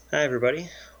Hi, everybody.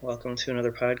 Welcome to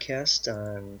another podcast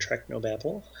on Trek No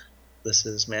Babble. This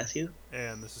is Matthew,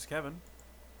 And this is Kevin.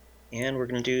 and we're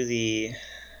going to do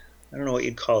I don't know what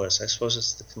you'd call this. I suppose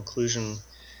it's the conclusion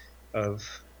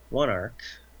of one arc,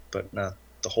 but not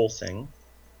the whole thing,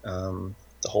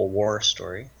 the whole war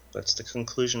story, but it's the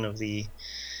conclusion of the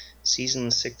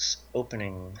season 6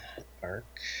 opening arc,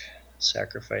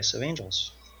 Sacrifice of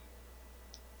Angels.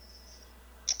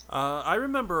 I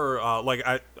remember,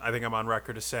 I think I'm on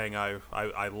record as saying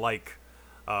I like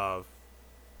uh,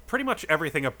 pretty much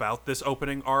everything about this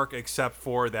opening arc except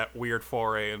for that weird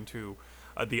foray into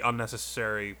the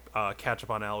unnecessary catch up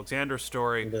on Alexander's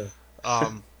story. The,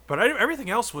 Everything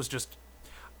else was just.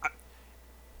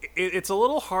 It's a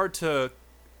little hard to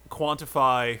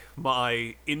quantify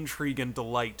my intrigue and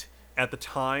delight at the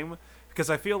time because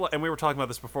I feel like, and we were talking about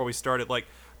this before we started, like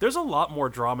there's a lot more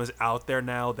dramas out there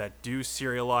now that do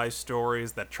serialized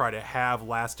stories that try to have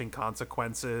lasting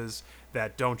consequences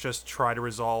that don't just try to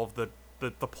resolve the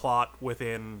plot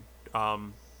within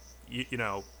the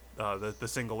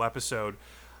single episode.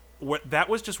 That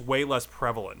was just way less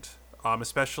prevalent,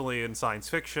 especially in science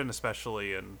fiction,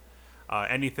 especially in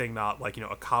anything not like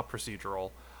a cop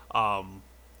procedural.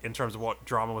 In terms of what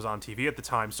drama was on TV at the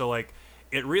time. So like,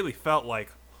 it really felt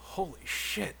like holy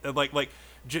shit.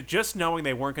 Just knowing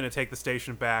they weren't going to take the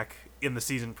station back in the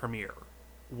season premiere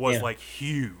was yeah, like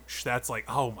huge. That's like,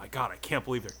 oh my god, I can't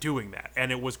believe they're doing that.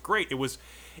 And it was great.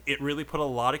 It really put a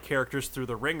lot of characters through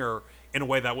the ringer in a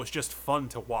way that was just fun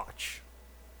to watch.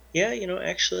 yeah.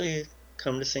 Actually,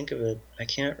 come to think of it, I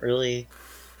can't really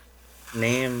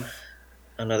name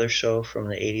another show from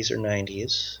the 80s or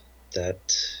 90s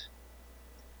that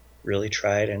really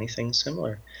tried anything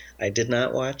similar. I did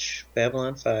not watch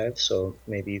Babylon 5, so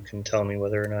maybe you can tell me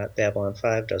whether or not Babylon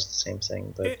 5 does the same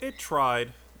thing, but It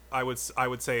tried. I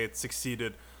would say it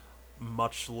succeeded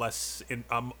much less in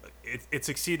it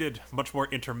succeeded much more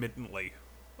intermittently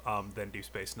than Deep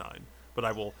Space Nine. But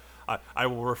I will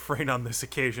refrain on this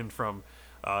occasion from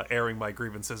airing my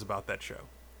grievances about that show.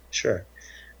 sure.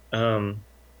 Um,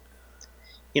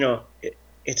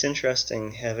 it's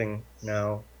interesting having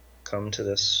now come to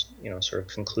this, sort of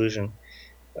conclusion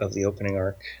of the opening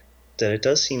arc that it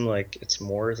does seem like it's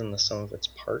more than the sum of its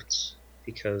parts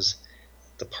because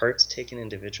the parts taken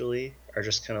individually are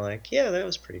just kind of like, yeah, that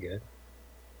was pretty good.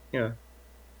 Yeah,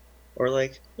 or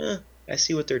like, I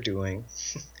see what they're doing,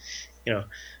 you know,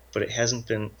 but it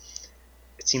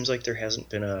seems like there hasn't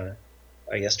been a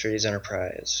Yesterday's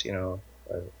Enterprise,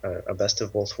 a best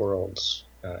of both worlds,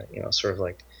 sort of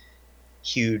like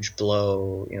huge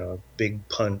blow, big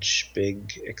punch,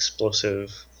 big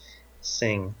explosive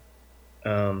thing.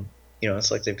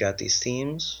 It's like they've got these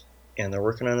themes and they're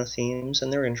working on the themes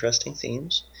and they're interesting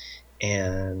themes.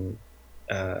 And,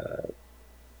 uh,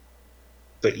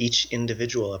 but each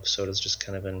individual episode has just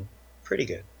kind of been pretty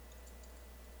good.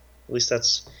 At least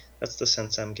that's the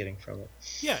sense I'm getting from it.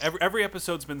 Yeah, every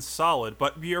episode's been solid,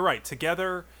 but you're right.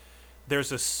 Together,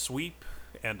 there's a sweep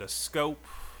and a scope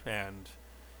and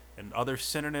other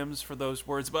synonyms for those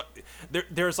words, but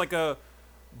there's like a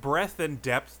breadth and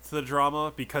depth to the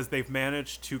drama because they've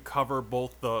managed to cover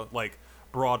both the like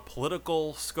broad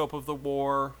political scope of the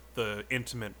war, the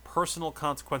intimate personal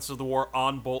consequences of the war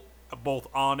on both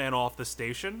on and off the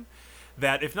station.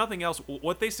 That if nothing else,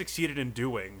 what they succeeded in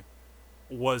doing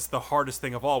was the hardest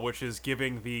thing of all, which is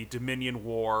giving the Dominion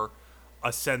War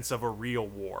a sense of a real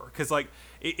war. Because like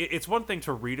it's one thing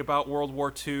to read about World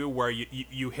War II, where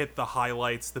you hit the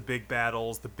highlights, the big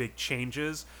battles, the big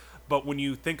changes, but when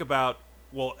you think about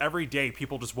well, every day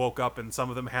people just woke up and some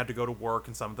of them had to go to work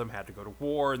and some of them had to go to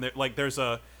war, and like there's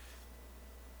a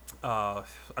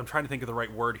I'm trying to think of the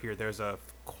right word here. There's a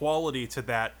quality to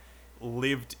that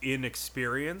lived in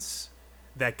experience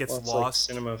that Well, gets it's like lost.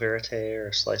 cinema verite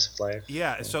or slice of life.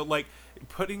 Yeah, Yeah. so like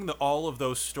putting all of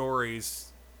those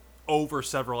stories over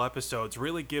several episodes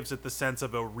really gives it the sense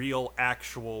of a real,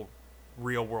 actual,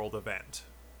 real world event.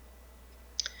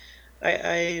 I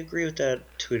agree with that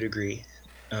to a degree.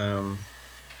 Um,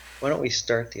 why don't we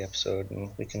start the episode and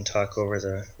we can talk over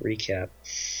the recap?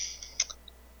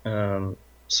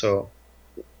 So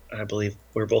I believe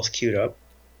we're both queued up,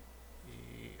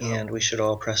 Oh, and we should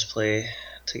all press play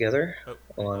together oh,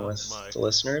 hang along on, with the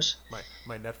listeners.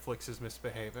 my Netflix is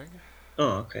misbehaving.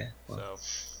 Oh, okay. Well,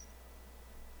 So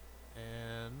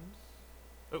and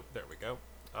oh, there we go.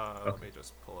 Let okay. me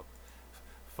just pull up.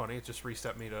 Funny, it just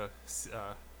reset me to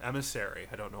emissary.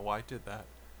 I don't know why it did that.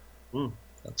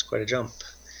 That's quite a jump.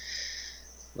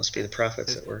 Must be the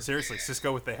profits at work. Seriously,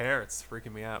 Cisco with the hair, it's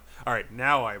freaking me out. All right,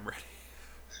 now I'm ready.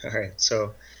 All right,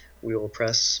 so we will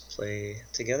press play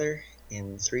together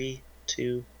in three,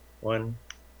 two, one.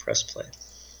 Press play.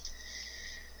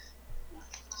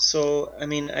 So, I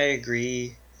mean, I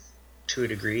agree to a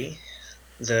degree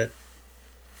that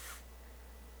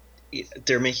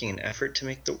they're making an effort to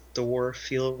make the war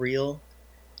feel real.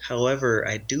 However,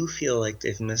 I do feel like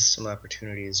they've missed some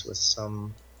opportunities with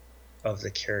some of the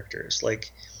characters.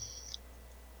 Like,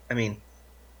 I mean,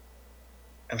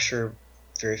 I'm sure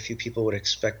very few people would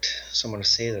expect someone to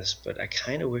say this, but I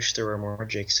kind of wish there were more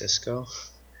Jake Sisko,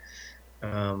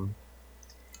 um,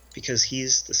 because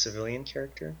he's the civilian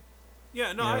character.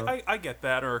 Yeah, no, You know, I get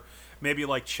that. Or maybe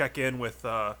like check in with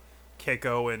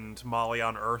Keiko and Molly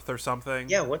on Earth or something.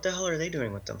 yeah, what the hell are they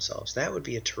doing with themselves? That would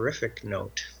be a terrific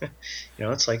note.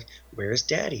 It's like, where's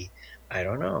Daddy? I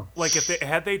don't know. Like if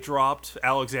they dropped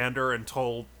Alexander and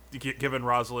given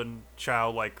Rosalind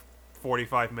Chow like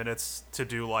 45 minutes to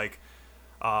do like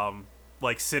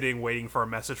sitting waiting for a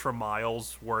message from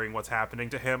Miles, worrying what's happening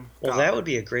to him. Well, God, that would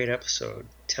be a great episode,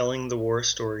 telling the war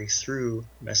story through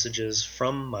messages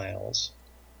from Miles.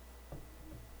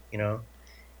 You know,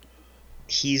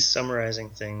 he's summarizing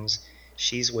things,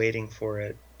 she's waiting for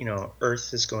it.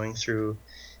 Earth is going through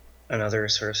another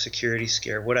sort of security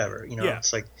scare, whatever. yeah,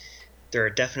 It's like there are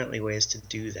definitely ways to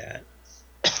do that.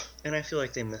 And I feel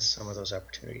like they missed some of those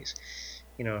opportunities.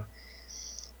 You know,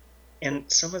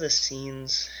 and some of the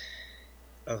scenes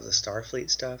of the Starfleet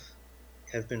stuff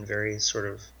have been very sort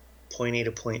of point A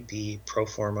to point B, pro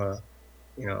forma,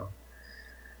 you know,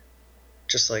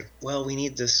 just like, well, we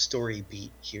need this story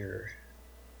beat here.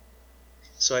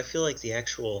 So I feel like the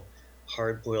actual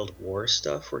hard boiled war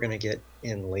stuff we're going to get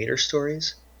in later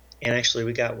stories. And actually,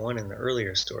 we got one in the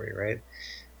earlier story, right?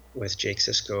 With Jake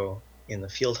Sisko in the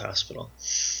field hospital.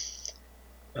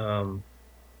 Um,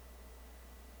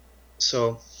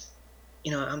 so,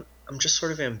 I'm just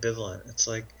sort of ambivalent. It's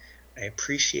like I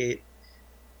appreciate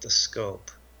the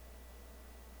scope,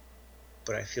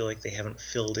 but I feel like they haven't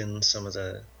filled in some of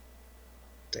the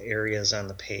areas on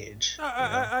the page.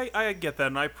 I get that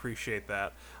and I appreciate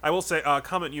that. I will say a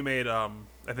comment you made, I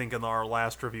think in our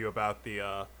last review about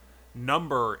the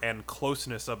number and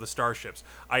closeness of the starships.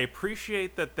 I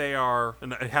appreciate that they are,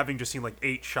 and having just seen like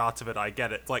 8 shots of it, I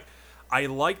get it. Like, I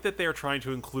like that they are trying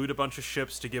to include a bunch of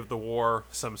ships to give the war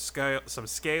some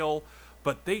scale,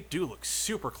 but they do look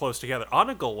super close together on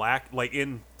a like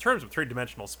in terms of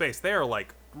 3-dimensional space. They are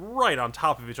like right on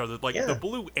top of each other. Like the Yeah.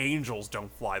 Blue Angels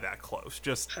don't fly that close.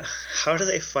 Just How do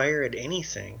they fire at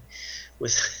anything?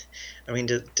 With, I mean,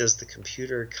 does the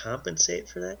computer compensate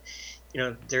for that?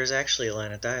 There's actually a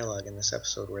line of dialogue in this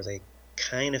episode where they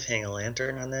kind of hang a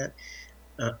lantern on that,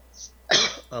 uh,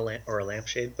 or a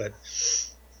lampshade, but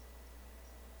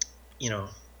you know,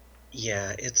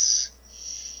 yeah,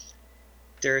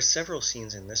 there are several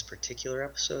scenes in this particular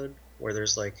episode where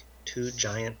there's like two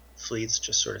giant fleets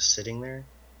just sort of sitting there,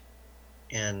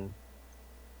 and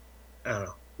I don't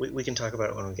know. We can talk about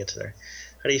it when we get to there.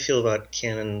 How do you feel about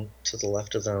Cannon to the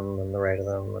left of them and the right of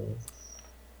them?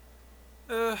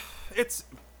 And it's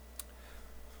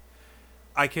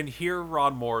I can hear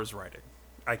Ron Moore's writing.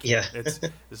 I can. yeah, This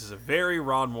is a very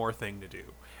Ron Moore thing to do.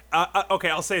 Okay,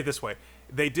 I'll say it this way: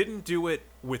 they didn't do it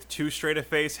with too straight a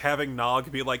face. Having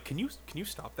Nog be like, can you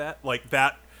stop that?" Like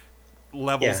that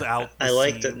levels yeah. out the I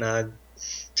like that scene. Nog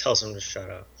tells him to shut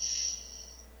up.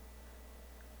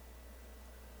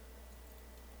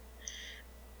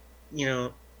 You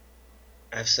know,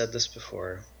 I've said this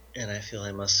before, and I feel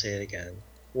I must say it again.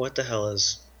 What the hell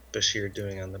is Bashir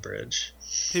doing on the bridge?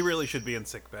 He really should be in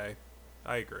sick bay.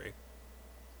 I agree.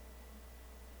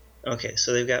 Okay,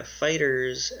 so they've got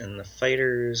fighters, and the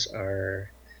fighters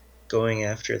are going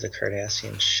after the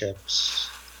Cardassian ships.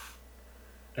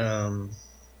 Um,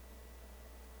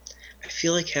 I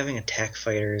feel like having attack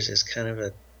fighters is kind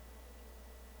of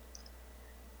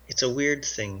it's a weird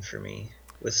thing for me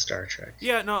with Star Trek.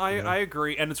 Yeah, no, You I know?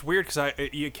 agree, and it's weird because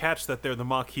you catch that they're the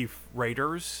Maquis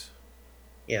Raiders.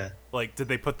 Yeah. Like, did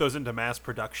they put those into mass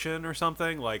production or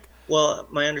something? Like, Well,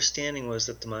 my understanding was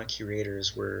that the Maquis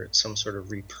Raiders were some sort of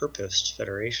repurposed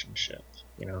Federation ship.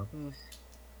 You know,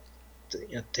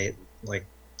 they like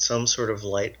some sort of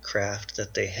light craft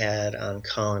that they had on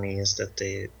colonies that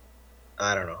they,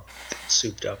 I don't know,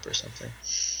 souped up or something.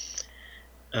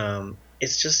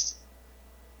 It's just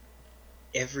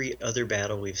every other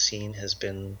battle we've seen has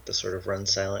been the sort of run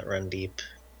silent, run deep,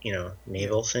 yeah,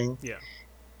 naval thing, yeah.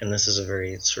 and this is a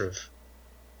very sort of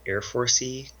Air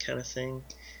Forcey kind of thing,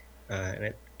 and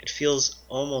it feels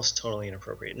almost totally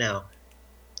inappropriate. Now,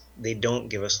 they don't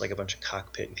give us like a bunch of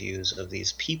cockpit views of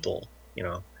these people,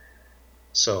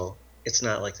 so it's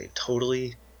not like they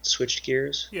totally switched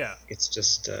gears. Yeah. It's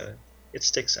just it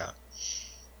sticks out.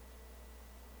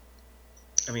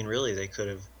 I mean, really, they could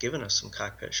have given us some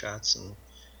cockpit shots and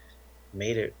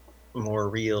made it more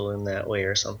real in that way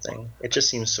or something. It just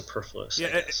seems superfluous, Yeah,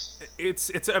 I guess.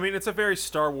 it's I mean it's a very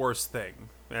Star Wars thing,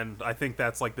 and I think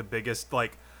that's like the biggest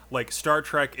like Star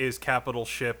Trek is capital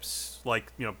ships,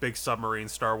 like big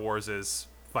submarines. Star Wars is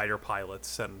fighter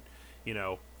pilots, and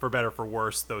for better for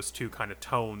worse, those two kind of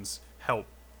tones help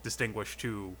distinguish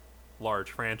two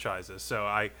large franchises. So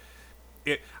I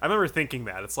remember thinking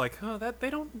that it's like, oh, that they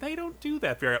don't do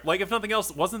that very like if nothing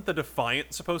else, wasn't the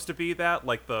Defiant supposed to be that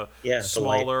like the Yeah, the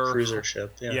light smaller, cruiser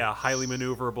ship. Yeah. yeah, highly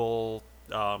maneuverable,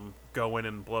 go in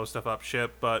and blow stuff up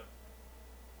ship, but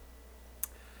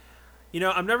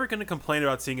I'm never going to complain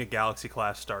about seeing a Galaxy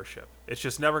class starship. It's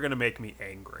just never going to make me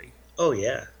angry. Oh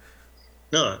yeah.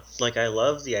 No, like I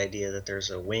love the idea that there's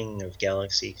a wing of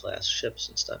Galaxy class ships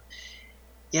and stuff.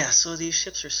 Yeah, so these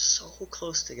ships are so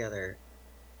close together.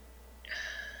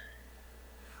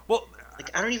 Well,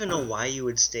 Like I don't even know why you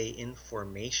would stay in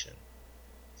formation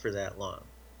for that long,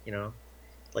 you know?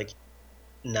 Like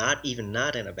not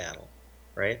in a battle,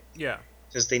 right? yeah.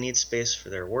 Because they need space for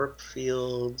their warp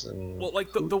fields and Well,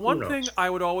 like who the who one thing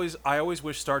knows. I always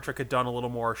wish Star Trek had done a little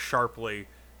more sharply.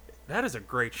 That is a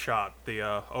great shot. The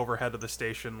overhead of the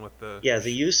station with the Yeah,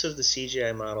 the use of the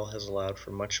CGI model has allowed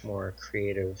for much more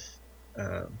creative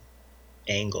um,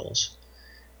 angles,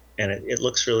 and it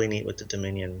looks really neat with the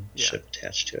Dominion yeah. ship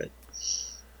attached to it.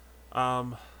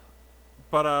 Um,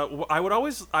 but I would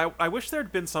always I wish there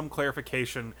had been some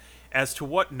clarification as to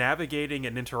what navigating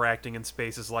and interacting in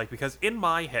space is like, because in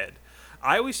my head,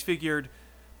 I always figured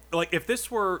like if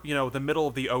this were the middle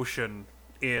of the ocean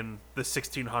in the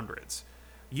 1600s,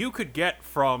 you could get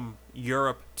from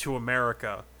Europe to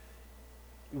America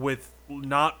with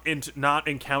not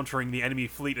encountering the enemy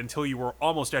fleet until you were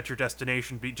almost at your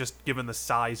destination, just given the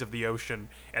size of the ocean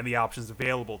and the options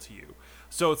available to you.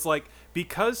 So it's like,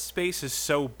 because space is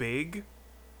so big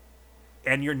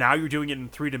and you're doing it in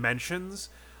 3 dimensions,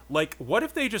 like what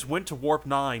if they just went to warp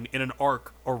 9 in an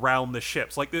arc around the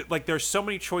ships? Like there's so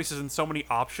many choices and so many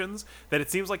options that it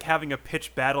seems like having a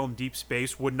pitched battle in deep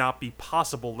space would not be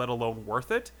possible, let alone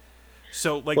worth it.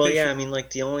 So like Well, they yeah, should. I mean,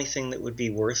 like the only thing that would be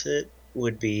worth it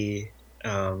would be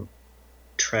um,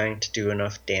 trying to do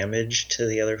enough damage to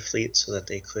the other fleet so that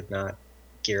they could not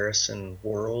garrison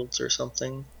worlds or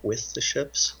something with the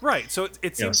ships. Right, so it You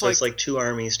know, seems so it's like. like two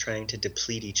armies trying to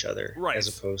deplete each other as Right.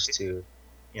 opposed to,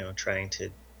 trying to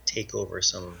take over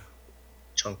some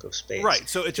chunk of space. Right.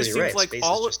 So it Because just you're seems right, like space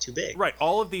is just too big.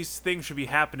 all of these things should be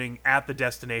happening at the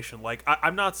destination. Like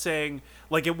I'm not saying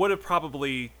like it would have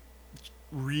probably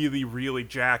really really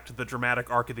jacked the dramatic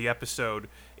arc of the episode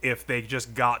if they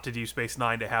just got to Deep Space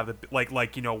Nine to have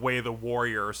the Way of the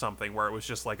Warrior or something, where it was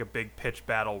just like a big pitch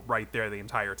battle right there the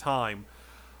entire time.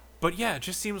 But yeah, it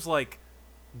just seems like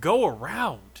go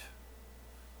around.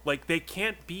 Like they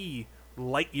can't be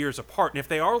light years apart, and if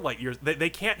they are light years, they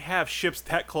can't have ships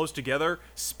that close together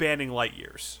spanning light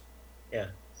years. Yeah.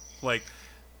 Like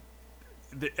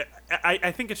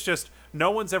I think it's just no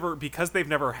one's ever, because they've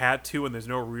never had to, and there's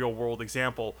no real world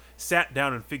example, sat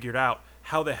down and figured out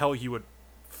how the hell you would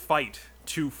fight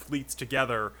two fleets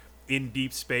together in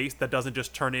deep space that doesn't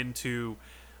just turn into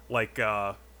like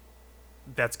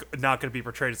that's not going to be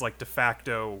portrayed as like de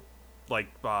facto like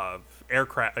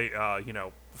aircraft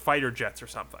fighter jets or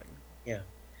something. Yeah.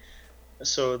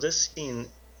 So this scene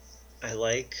I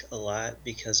like a lot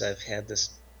because I've had this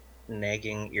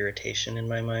nagging irritation in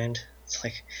my mind. It's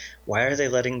like, why are they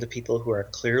letting the people who are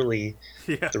clearly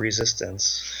Yeah. the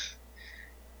resistance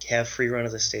have free run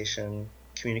of the station,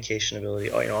 communication ability,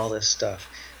 all this stuff,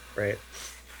 right?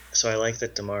 So I like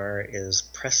that Damar is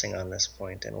pressing on this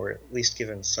point, and we're at least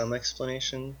given some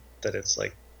explanation that it's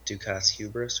like Ducat's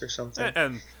hubris or something.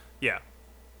 And yeah.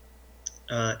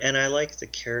 And I like the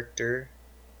character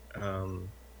um,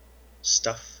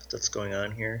 stuff that's going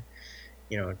on here.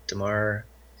 Damar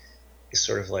is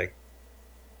sort of like,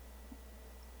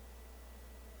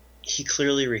 he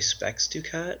clearly respects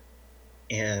Ducat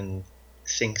and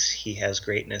thinks he has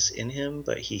greatness in him,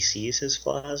 but he sees his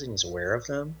flaws and he's aware of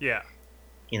them. Yeah.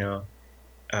 You know,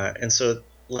 and so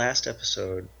last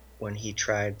episode when he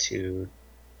tried to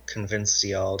convince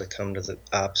Zial to come to the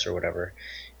ops or whatever,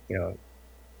 you know,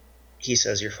 he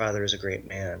says your father is a great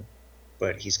man,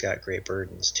 but he's got great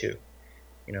burdens too.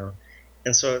 You know,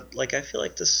 and so like I feel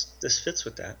like this fits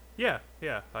with that. Yeah.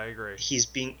 Yeah. I agree. He's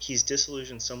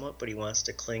disillusioned somewhat, but he wants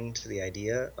to cling to the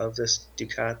idea of this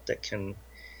Ducat that can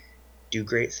do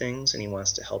great things, and he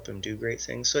wants to help him do great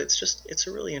things. So it's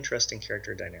a really interesting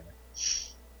character dynamic.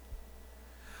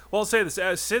 Well, I'll say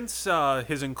this: since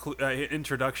his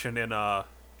introduction in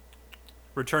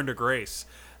Return to Grace,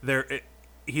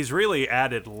 he's really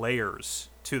added layers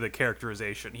to the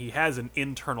characterization. He has an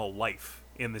internal life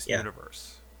in this Yeah.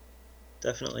 universe.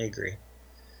 Definitely agree.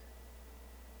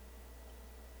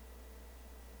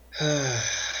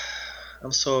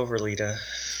 I'm so over Lita.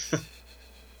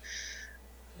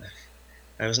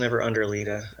 I was never under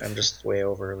Lita. I'm just way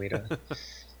over Lita.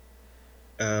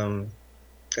 Um,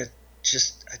 I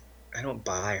just I don't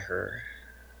buy her.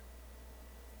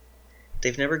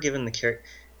 They've never given the character.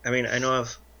 I mean, I know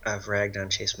I've ragged on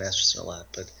Chase Masterson a lot,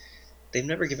 but they've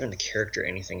never given the character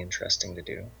anything interesting to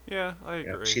do. Yeah, I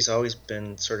agree. She's always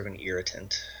been sort of an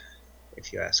irritant,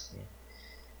 if you ask me.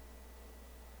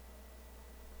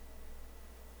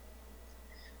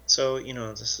 So,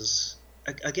 this is,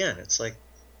 again, it's like,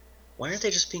 why aren't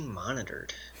they just being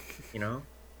monitored? You know?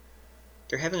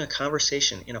 They're having a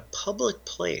conversation in a public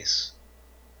place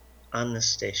on this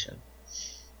station.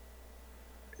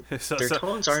 Their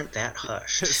tones aren't that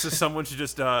hushed. So someone should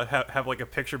just have like a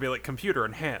picture be like computer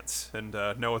enhance and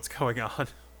know what's going on.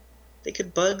 They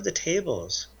could bug the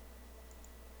tables.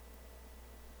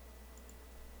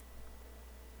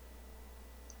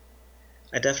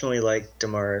 I definitely like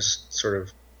Damar's sort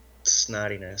of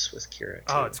snottiness with Kira, too.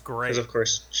 Oh, it's great. Because, of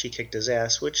course, she kicked his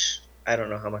ass, which I don't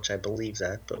know how much I believe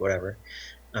that, but whatever.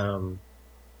 But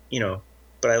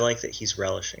I like that he's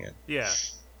relishing it. Yeah.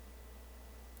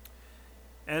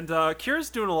 And Kira's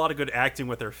doing a lot of good acting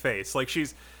with her face. Like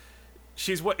she's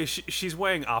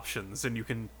weighing options, and you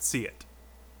can see it.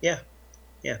 Yeah.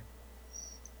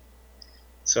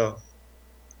 So,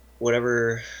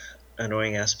 whatever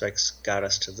annoying aspects got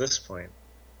us to this point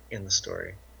in the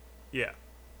story. Yeah.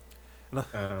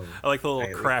 I like the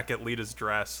little crack at Lita's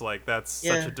dress. Like, that's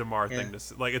such a Damar thing to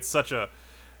say. Like, it's such a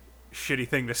shitty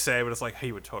thing to say, but it's like,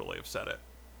 he would totally have said it.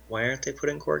 Why aren't they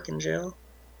putting Quark in jail?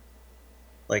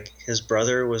 Like, his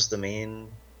brother was the main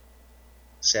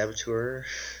saboteur,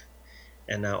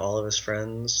 and now all of his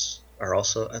friends are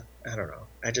also... I don't know.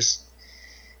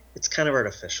 It's kind of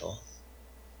artificial.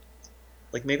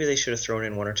 Like, maybe they should have thrown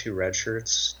in one or two red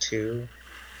shirts, too.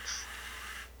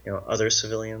 Other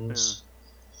civilians. Yeah.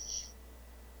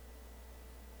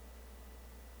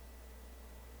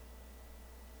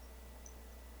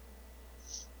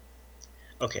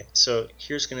 Okay, so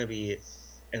here's going to be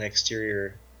an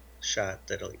exterior shot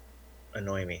that'll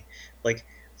annoy me. Like,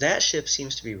 that ship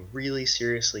seems to be really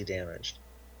seriously damaged.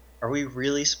 Are we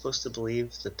really supposed to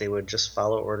believe that they would just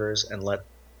follow orders and let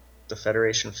the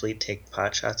Federation fleet take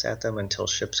pot shots at them until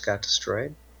ships got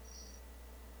destroyed?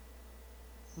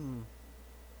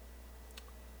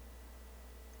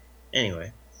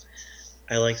 Anyway,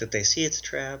 I like that they see it's a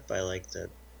trap. I like that,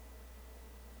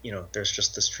 there's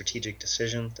just the strategic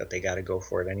decision that they got to go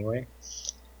for it anyway.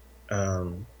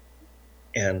 And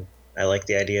I like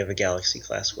the idea of a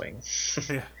Galaxy-class wing.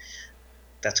 Yeah.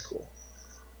 That's cool.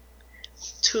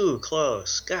 Too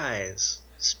close, guys.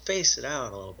 Space it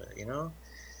out a little bit,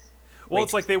 Well,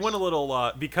 it's like they went a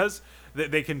little... because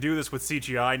they can do this with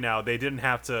CGI now, they didn't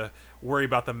have to worry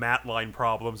about the matte line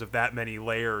problems of that many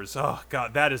layers. Oh,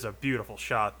 God, that is a beautiful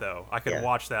shot, though. I could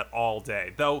watch that all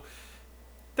day. Though,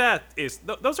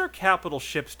 those are capital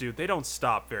ships, dude. They don't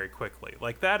stop very quickly.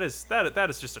 Like, that is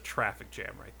just a traffic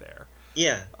jam right there.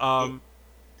 Yeah. I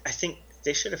think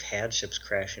they should have had ships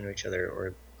crash into each other,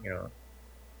 or,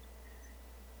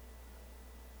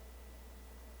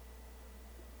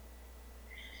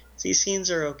 These scenes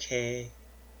are okay.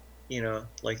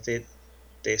 Like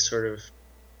they sort of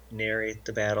narrate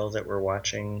the battle that we're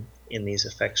watching in these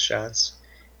effects shots.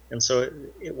 And so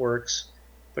it works.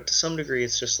 But to some degree,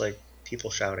 it's just like people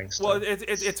shouting stuff. Well,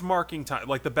 it's marking time.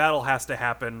 Like, the battle has to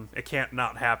happen. It can't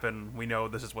not happen. We know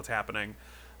this is what's happening.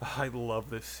 I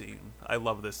love this scene. I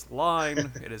love this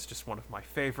line. It is just one of my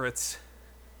favorites.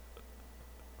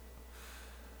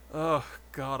 Oh,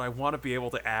 God, I want to be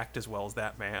able to act as well as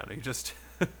that man. He just...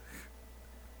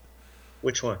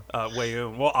 Which one?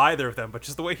 Weyoun. Well, either of them, but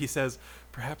just the way he says,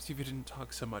 perhaps if you didn't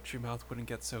talk so much, your mouth wouldn't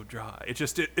get so dry. It's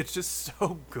just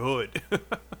so good.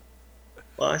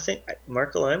 Well, I think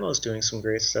Marc Alaimo's doing some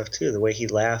great stuff, too. The way he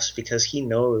laughs, because he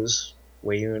knows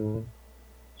Weyoun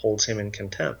holds him in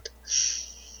contempt.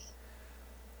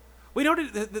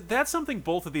 That's something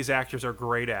both of these actors are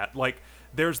great at. Like,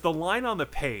 there's the line on the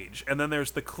page, and then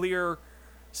there's the clear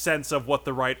sense of what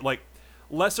the right... Like,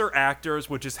 lesser actors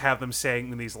would just have them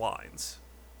saying these lines,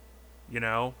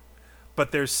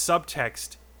 but there's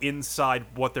subtext inside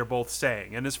what they're both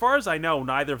saying, and as far as I know,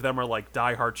 neither of them are like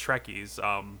diehard Trekkies,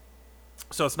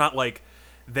 so it's not like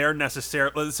they're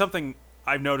necessarily... It's something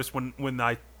I've noticed when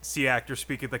I see actors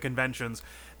speak at the conventions,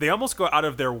 they almost go out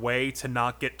of their way to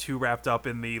not get too wrapped up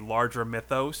in the larger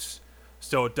mythos,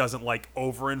 so it doesn't like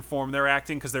over-inform their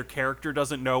acting, because their character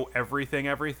doesn't know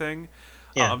everything.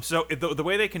 Yeah. So the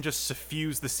way they can just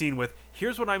suffuse the scene with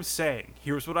here's what I'm saying,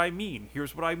 here's what I mean,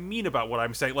 here's what I mean about what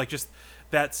I'm saying, like just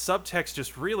that subtext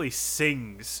just really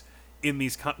sings in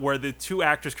these where the two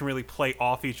actors can really play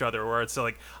off each other, where it's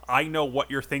like I know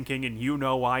what you're thinking and you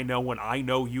know I know and I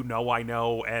know you know I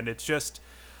know, and it's just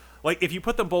like if you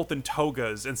put them both in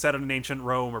togas and set it in ancient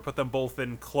Rome, or put them both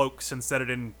in cloaks and set it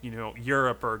in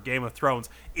Europe or Game of Thrones,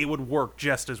 it would work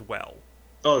just as well.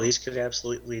 Oh, these could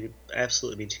absolutely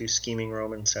be two scheming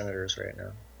Roman senators right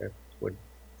now. It would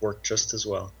work just as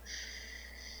well.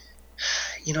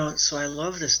 So I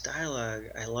love this dialogue.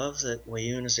 I love that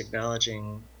Weyoun is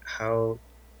acknowledging how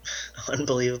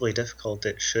unbelievably difficult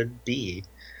it should be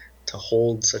to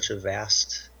hold such a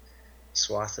vast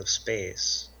swath of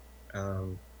space.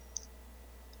 I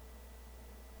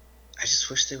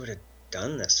just wish they would have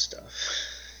done this stuff,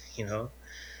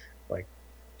 like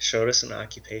showed us an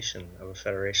occupation of a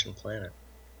Federation planet,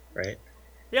 right?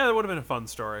 Yeah, that would have been a fun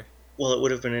story. Well, it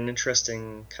would have been an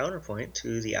interesting counterpoint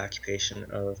to the occupation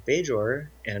of Bajor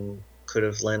and could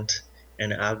have lent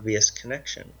an obvious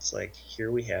connection. It's like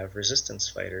here we have resistance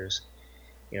fighters,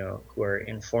 who are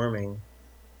informing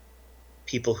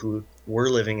people who were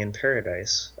living in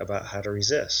paradise about how to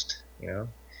resist,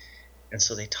 And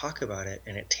so they talk about it,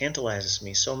 and it tantalizes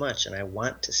me so much, and I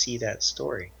want to see that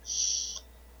story.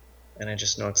 And I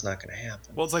just know it's not going to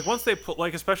happen. Well, it's like once they put,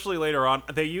 like, especially later on,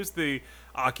 they use the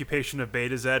occupation of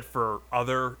Beta Z for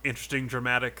other interesting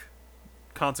dramatic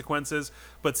consequences,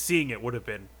 but seeing it would have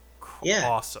been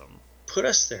awesome. Put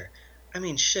us there. I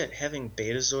mean, shit, having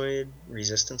Betazoid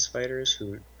resistance fighters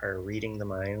who are reading the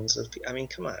minds of people. I mean,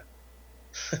 come on.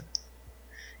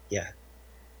 Yeah.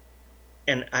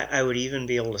 And I would even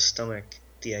be able to stomach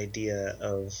the idea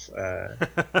of,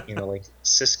 like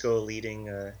Cisco leading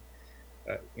a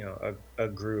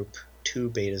group to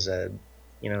Beta Z,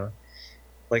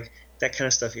 like that kind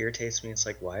of stuff irritates me. It's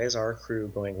like, why is our crew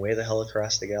going way the hell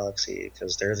across the galaxy?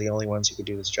 Because they're the only ones who could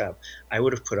do this job. I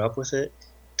would have put up with it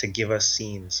to give us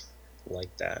scenes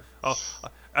like that. Oh,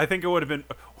 I think it would have been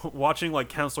watching like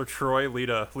Counselor Troy lead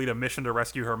a mission to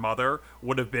rescue her mother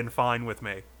would have been fine with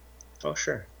me. Oh,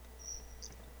 sure.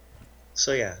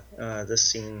 So yeah, this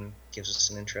scene gives us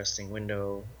an interesting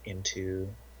window into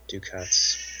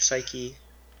Dukat's psyche.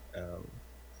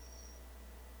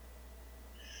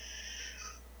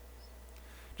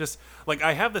 Just like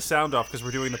I have the sound off because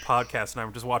we're doing the podcast and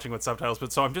I'm just watching with subtitles,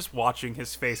 but so I'm just watching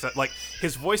his face. Like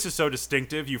his voice is so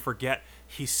distinctive, you forget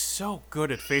he's so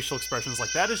good at facial expressions.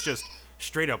 Like that is just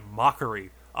straight up mockery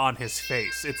on his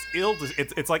face. It's ill.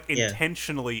 It's like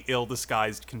intentionally ill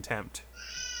disguised contempt.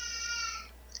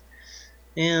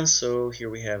 And so here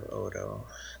we have Odo.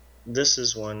 This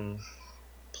is one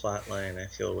plot line I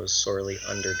feel was sorely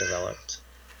underdeveloped.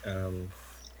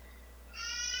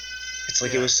 It's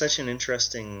like it was such an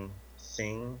interesting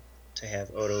thing to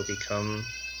have Odo become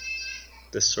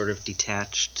this sort of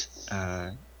detached,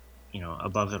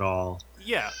 above it all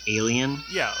alien.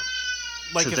 Yeah.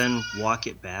 Like to then walk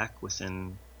it back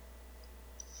within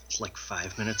like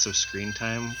 5 minutes of screen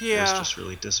time was just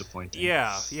really disappointing.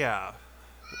 Yeah.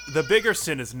 The bigger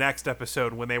sin is next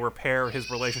episode when they repair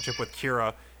his relationship with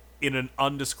Kira in an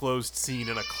undisclosed scene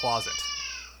in a closet.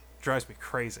 Drives me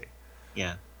crazy.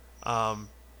 Yeah. I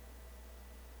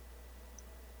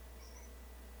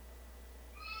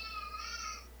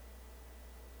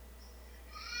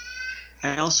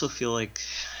also feel like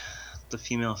the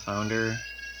female founder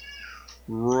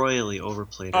royally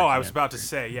overplayed her. Oh, I was about to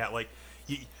say, yeah, like,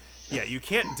 you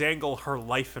can't dangle her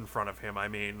life in front of him. I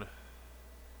mean,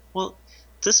 well,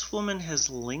 this woman has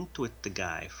linked with the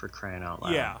guy, for crying out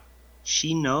loud. Yeah.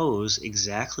 She knows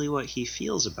exactly what he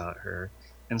feels about her,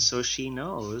 and so she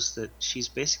knows that she's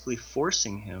basically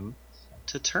forcing him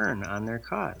to turn on their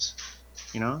cause.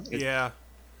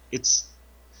 It's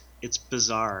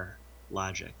bizarre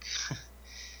logic.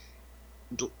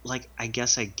 Like, I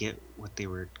guess I get what they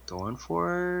were going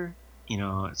for.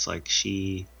 It's like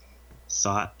she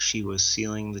thought she was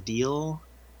sealing the deal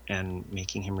and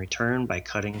making him return by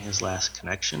cutting his last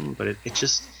connection, but it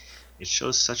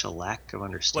shows such a lack of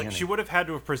understanding. Like, she would have had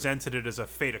to have presented it as a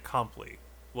fait accompli.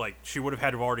 Like, she would have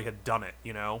had to have already had done it,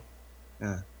 Yeah.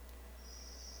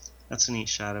 That's a neat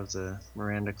shot of the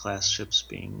Miranda-class ships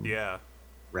being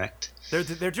wrecked.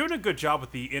 They're doing a good job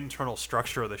with the internal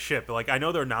structure of the ship. Like, I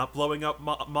know they're not blowing up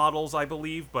models, I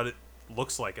believe, but it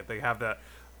looks like it. They have that,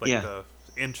 the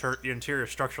interior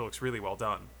structure looks really well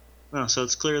done. Well, so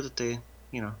it's clear that they,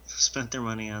 spent their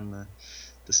money on the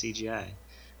CGI.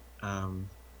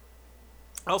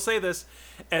 I'll say this,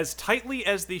 as tightly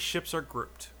as these ships are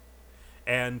grouped,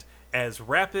 and as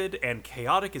rapid and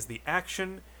chaotic as the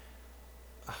action,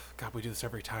 God, we do this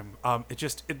every time.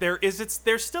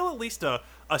 There's still at least a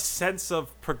sense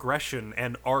of progression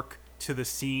and arc to the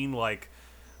scene, like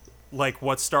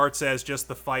what starts as just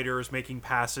the fighters making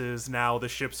passes, now the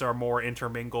ships are more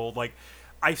intermingled. Like,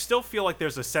 I still feel like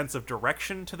there's a sense of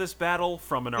direction to this battle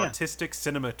from an Yeah, artistic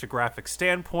cinematographic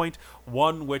standpoint,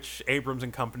 one which Abrams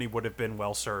and company would have been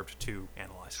well served to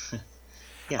analyze.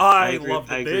 yeah, I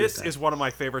love I that. agree with This that. is one of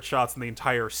my favorite shots in the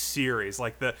entire series.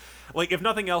 Like if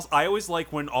nothing else, I always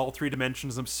like when all three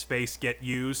dimensions of space get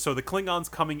used. So the Klingons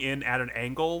coming in at an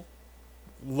angle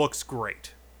looks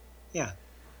great. Yeah,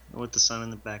 with the sun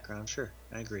in the background, sure,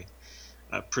 I agree.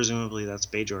 Presumably that's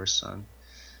Bajor's son,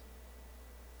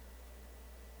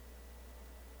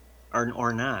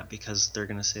 or not, because they're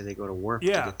gonna say they go to warp to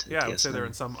Yeah, get to yeah. I would say they're DS9.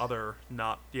 in some other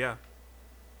not. Yeah,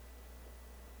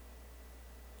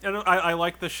 and I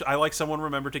like I like someone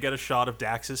remembered to get a shot of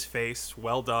Dax's face.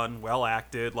 Well done, well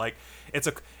acted. Like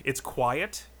it's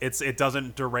quiet. It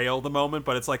doesn't derail the moment,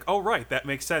 but it's like, oh right, that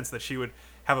makes sense that she would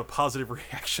have a positive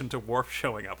reaction to Worf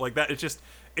showing up like that.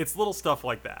 It's little stuff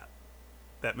like that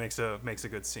that makes a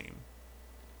good scene.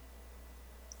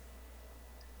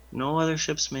 No other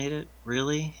ships made it,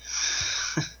 really,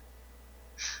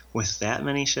 with that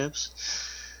many ships.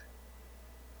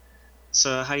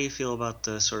 So how do you feel about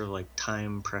the sort of like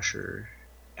time pressure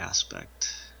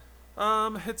aspect?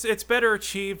 It's better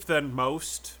achieved than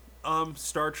most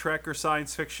Star Trek or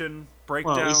science fiction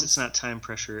Well, at least it's breakdowns. not time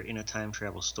pressure in a time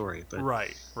travel story, but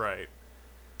Right, right.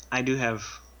 I do have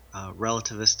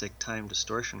relativistic time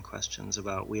distortion questions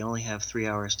about we only have 3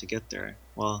 hours to get there.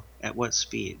 Well, at what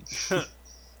speed?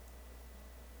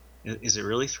 Is it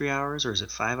really 3 hours, or is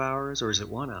it 5 hours, or is it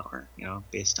 1 hour?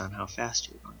 Based on how fast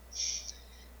you're going.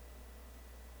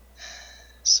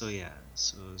 So yeah,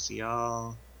 so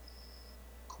Zial,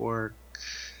 Quark.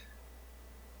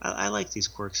 I like these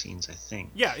Quark scenes, I think.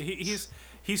 Yeah, he's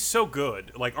so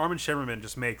good. Like Armin Shimmerman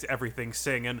just makes everything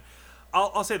sing. And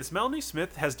I'll say this: Melanie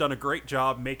Smith has done a great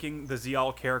job making the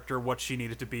Zial character what she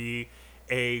needed to be,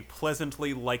 a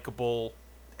pleasantly likable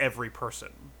every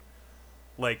person.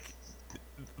 Like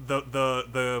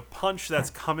the punch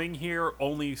that's coming here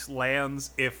only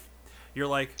lands if you're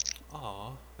like,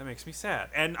 oh, that makes me sad.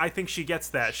 And I think she gets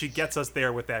that. She gets us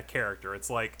there with that character. It's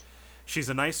like she's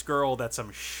a nice girl that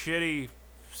some shitty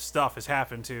stuff has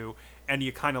happened to, and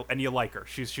you like her.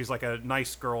 She's like a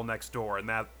nice girl next door,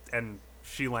 and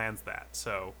she lands that.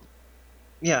 So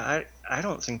Yeah, I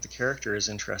don't think the character is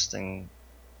interesting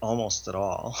almost at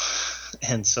all.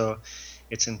 And so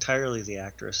it's entirely the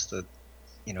actress that,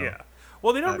 you know, yeah.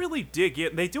 Well, they don't uh, really dig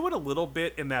it. They do it a little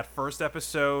bit in that first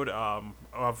episode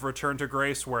of Return to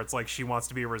Grace, where it's like she wants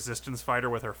to be a resistance fighter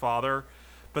with her father,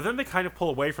 but then they kind of pull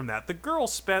away from that. The girl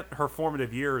spent her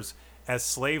formative years as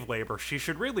slave labor. She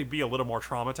should really be a little more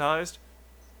traumatized.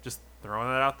 Just throwing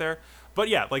that out there. But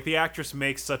yeah, like the actress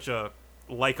makes such a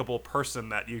likable person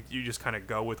that you just kind of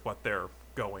go with what they're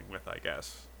going with, I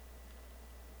guess.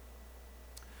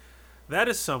 That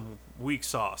is some weak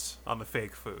sauce on the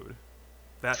fake food.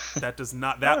 That does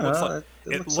not. I don't That looks like know.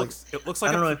 It looks like, it looks I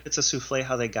like don't a know if it's a souffle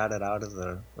how they got it out of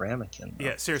the ramekin though.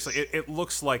 yeah. Seriously, it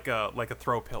looks like a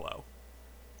throw pillow.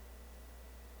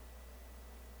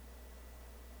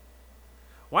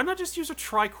 Why not just use a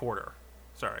tricorder?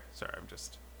 Sorry. I'm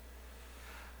just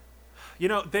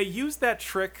they use that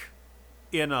trick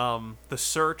in the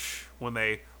Search when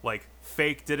they like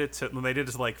fake did it to when they did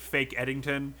it to like fake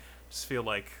Eddington. Just feel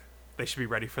like they should be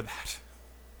ready for that.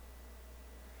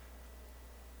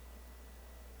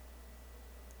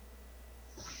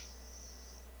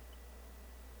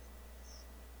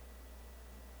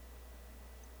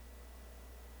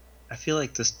 I feel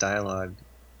like this dialogue,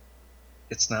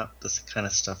 it's not the kind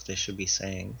of stuff they should be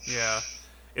saying Yeah.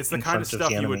 It's the in kind of front of the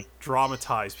stuff you would enemy.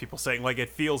 dramatize people saying. Like, it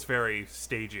feels very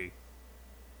stagey.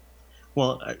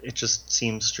 Well, it just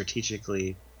seems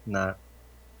strategically not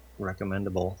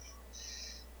recommendable.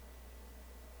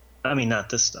 I mean, not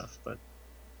this stuff, but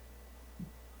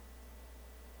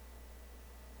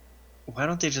why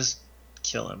don't they just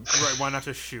kill him? Right, why not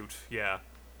just shoot? Yeah.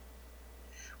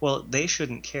 Well, they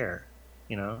shouldn't care,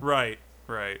 you know? Right,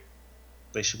 right.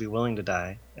 They should be willing to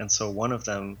die, and so one of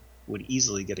them would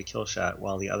easily get a kill shot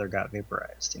while the other got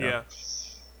vaporized. Yeah.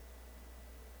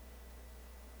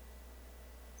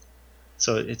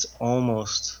 So it's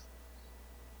almost.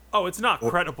 Oh, it's not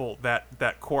credible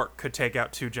that Quark could take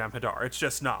out two Jem'Hadar. It's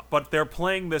just not. But they're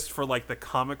playing this for like the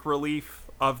comic relief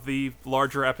of the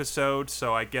larger episode.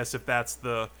 So I guess if that's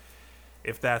the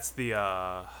if that's the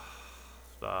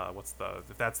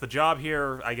job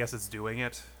here, I guess it's doing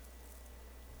it.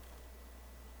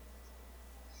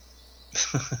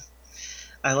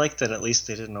 I like that at least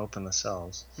they didn't open the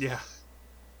cells. Yeah.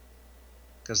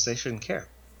 because they shouldn't care.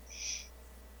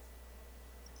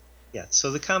 Yeah,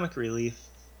 so the comic relief,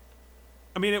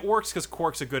 I mean, it works because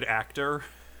Quark's a good actor.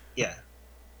 yeah,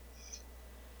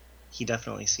 he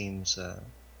definitely seems,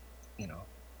 you know,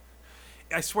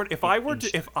 I swear,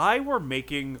 interesting. if I were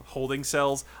making holding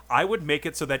cells, I would make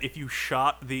it so that if you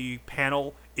shot the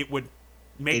panel, it would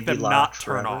make They'd be them locked not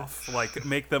turn forever. off, like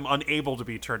make them unable to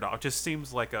be turned off. It just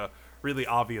seems like a really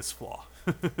obvious flaw.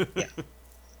 Yeah,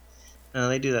 no,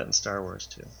 they do that in Star Wars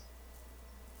too.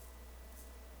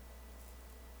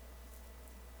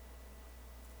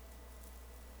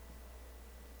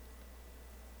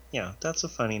 Yeah, that's a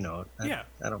funny note. Yeah,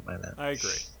 I don't mind that. I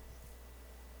agree.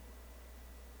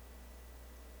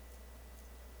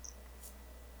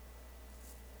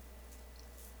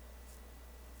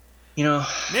 You know,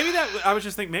 Maybe that I was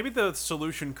just thinking. Maybe the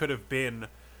solution could have been,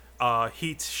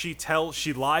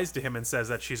 she lies to him and says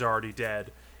that she's already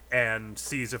dead, and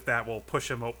sees if that will push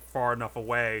him far enough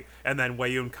away, and then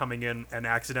Wayun coming in and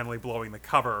accidentally blowing the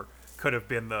cover could have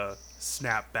been the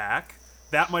snap back.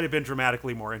 That might have been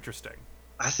dramatically more interesting.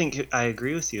 I think I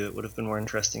agree with you. It would have been more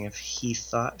interesting if he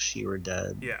thought she were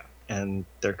dead, Yeah. and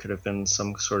there could have been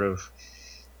some sort of,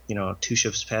 two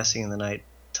ships passing in the night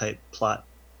type plot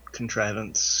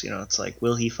contrivance. It's like,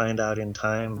 will he find out in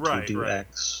time to Right. do Right.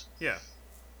 X? Yeah.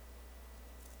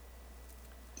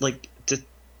 Like,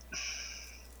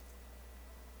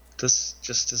 this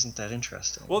just isn't that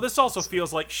interesting. Well, this also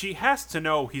feels like she has to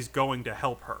know he's going to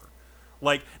help her.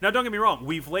 Like, now don't get me wrong,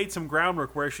 we've laid some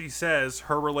groundwork where she says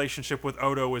her relationship with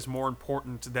Odo is more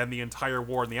important than the entire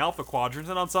war in the Alpha Quadrant,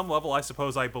 and on some level, I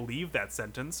suppose I believe that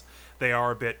sentence. They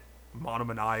are a bit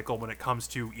monomaniacal when it comes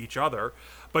to each other,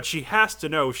 but she has to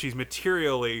know she's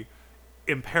materially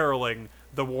imperiling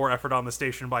the war effort on the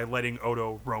station by letting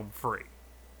Odo roam free.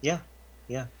 Yeah,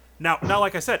 yeah, Now,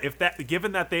 like I said, if that,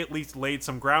 given that they at least laid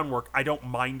some groundwork, I don't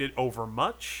mind it over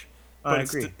much, I but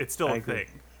agree. it's still I a agree.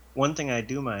 thing. One thing I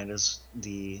do mind is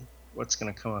what's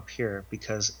going to come up here,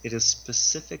 because it has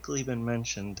specifically been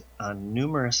mentioned on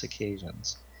numerous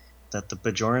occasions that the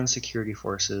Bajoran security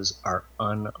forces are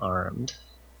unarmed,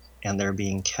 and they're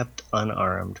being kept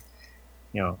unarmed,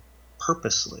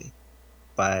 purposely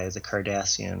by the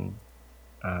Cardassian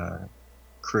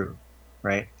crew,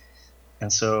 right?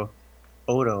 And so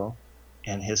Odo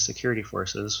and his security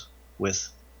forces, with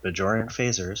Bajoran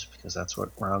phasers, because that's what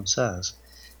Rom says,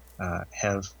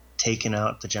 have taken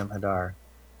out the Jem'Hadar.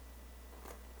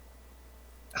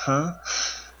 Huh?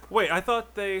 Wait, I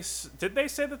thought did they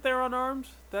say that they're unarmed?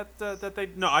 That they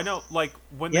no, I know like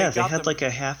when they Yeah, they got had them. like a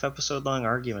half episode long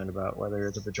argument about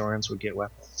whether the Bajorans would get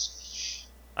weapons.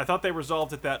 I thought they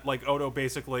resolved it that like Odo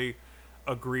basically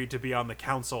agreed to be on the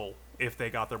council if they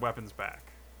got their weapons back.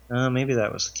 Maybe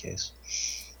that was the case.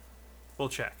 We'll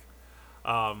check.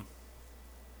 Um,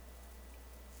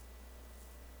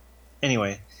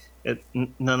 Anyway,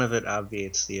 none of it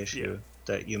obviates the issue yeah,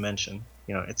 that you mentioned.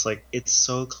 It's like, it's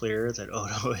so clear that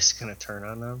Odo is going to turn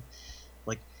on them.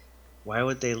 Like, why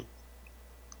would they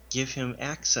give him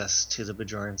access to the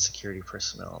Bajoran security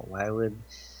personnel? Why would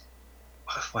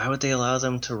they allow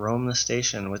them to roam the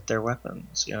station with their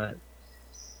weapons?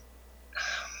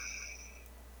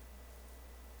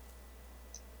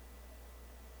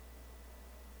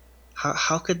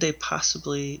 How could they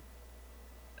possibly?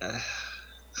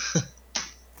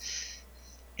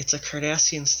 It's a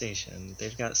Cardassian station.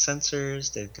 They've got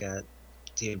sensors. They've got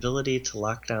the ability to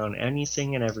lock down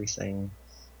anything and everything.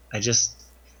 I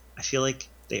feel like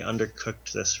they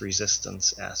undercooked this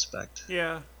resistance aspect.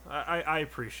 yeah, I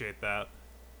appreciate that.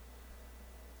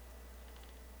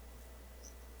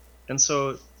 And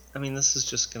so, I mean, this is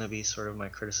just going to be sort of my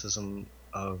criticism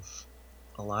of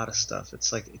a lot of stuff.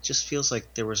 It's like, it just feels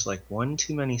like there was like one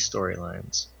too many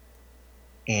storylines.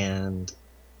 And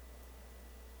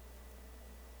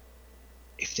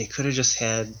if they could have just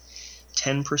had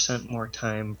 10% more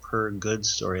time per good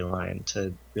storyline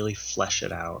to really flesh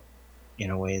it out in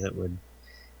a way that would,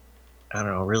 I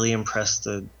don't know, really impress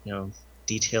the,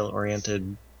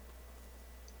 detail-oriented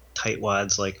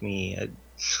tightwads like me, I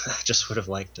just would have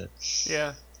liked it.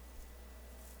 Yeah.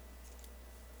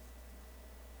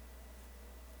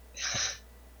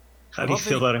 How do you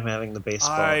feel about him having the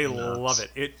baseball? I love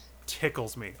it. It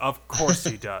tickles me. Of course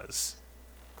he does.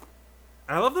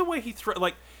 And I love the way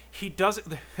he does it.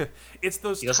 It's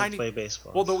those He doesn't tiny. play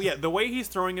baseball. Well, the way he's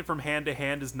throwing it from hand to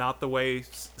hand is not the way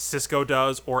Cisco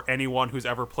does or anyone who's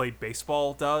ever played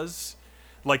baseball does.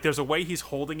 Like, there's a way he's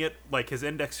holding it, like his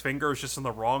index finger is just in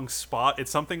the wrong spot.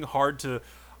 It's something hard to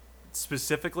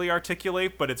specifically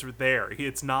articulate, but it's there.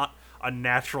 It's not a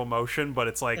natural motion, but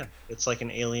it's Yeah, like, it's like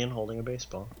an alien holding a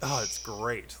baseball. oh, it's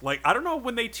great. Like, I don't know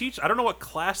when they teach. I don't know what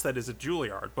class that is at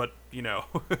Juilliard, but you know.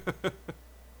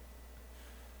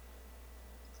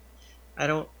 I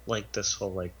don't like this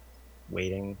whole like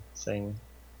waiting thing.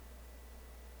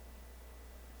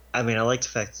 I mean, I like the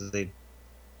fact that they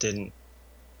didn't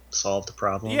solve the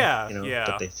problem, Yeah, that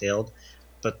yeah, they failed,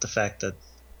 but the fact that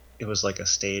it was like a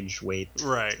stage wait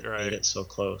right, that made right, it so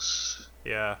close.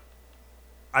 yeah.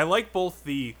 I like both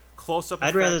the close-up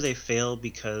I'd rather effect. they fail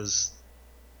because,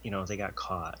 they got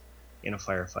caught in a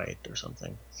firefight or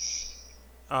something.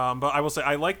 But I will say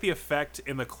I like the effect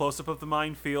in the close-up of the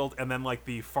minefield, and then like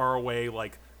the far away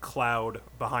like cloud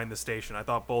behind the station. I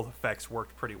thought both effects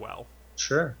worked pretty well.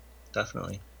 Sure,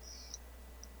 definitely.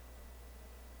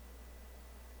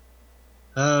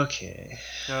 Okay,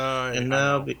 and I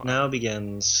now know. now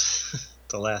begins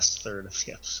the last third of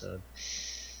the episode.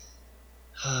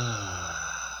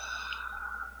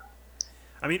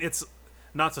 I mean, it's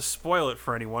not to spoil it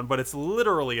for anyone, but it's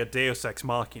literally a Deus Ex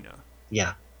Machina.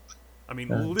 Yeah, I mean,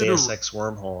 Deus literally, Ex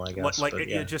wormhole, I guess, like but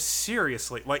yeah. just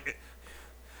seriously, like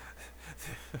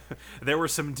there were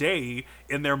some day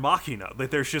in their Machina. Like,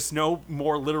 there's just no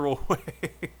more literal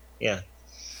way. Yeah.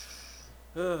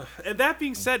 And that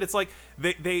being said, it's like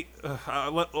we'll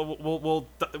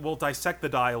dissect the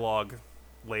dialogue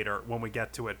later when we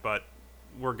get to it, but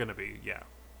we're gonna be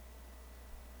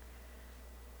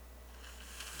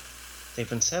They've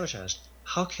been sabotaged.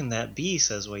 How can that be,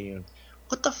 says Wei-Yun.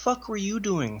 What the fuck were you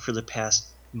doing for the past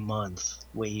month,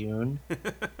 Wei-Yun?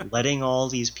 Letting all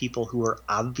these people who are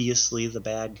obviously the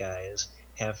bad guys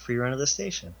have free run of the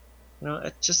station.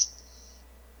 It just...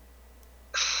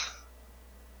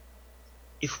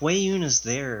 If Wei-Yun is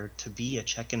there to be a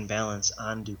check and balance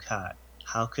on Dukat,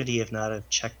 how could he have not have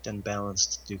checked and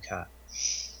balanced Dukat?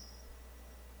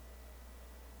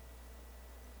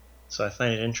 So I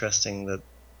find it interesting that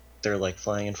they're like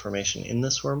flying information in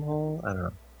this wormhole. I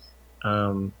don't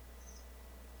know.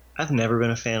 I've never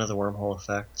been a fan of the wormhole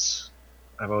effects.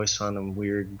 I've always found them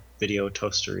weird, video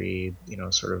toastery,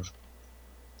 sort of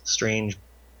strange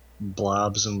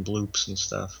blobs and bloops and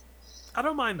stuff. I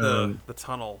don't mind the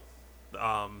tunnel.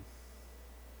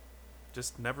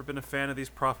 Just never been a fan of these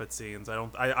prophet scenes.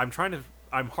 I'm trying to.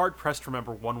 I'm hard pressed to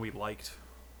remember one we liked.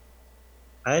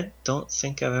 I don't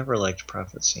think I've ever liked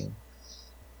Prophet Scene.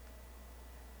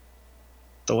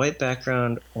 The white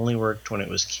background only worked when it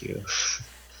was Q.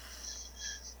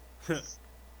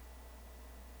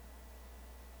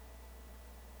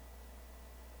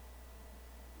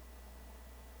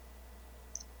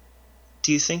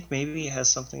 Do you think maybe it has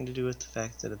something to do with the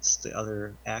fact that it's the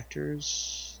other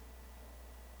actors?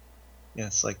 Yeah,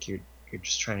 it's like you're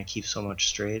just trying to keep so much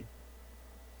straight.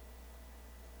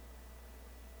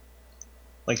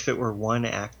 Like if it were one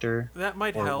actor That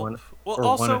might or help. one Well, or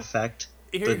also one effect,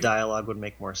 the dialogue would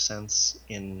make more sense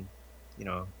in,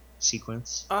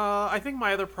 sequence. I think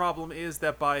my other problem is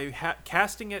that by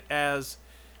casting it as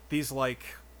these like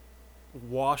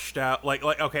washed out, like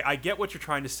okay, I get what you're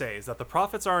trying to say is that the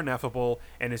prophets are ineffable,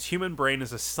 and his human brain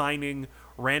is assigning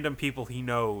random people he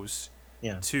knows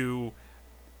to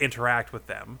interact with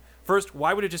them. First,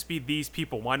 why would it just be these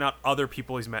people? Why not other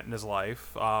people he's met in his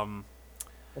life?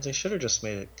 Well, they should have just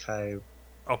made it Kai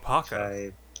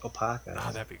Opaka. Opaka.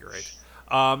 Oh, that'd be great.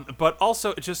 But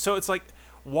also, just so it's like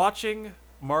watching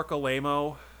Marco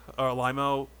Limo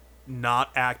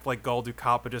not act like Gul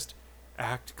Dukat, but just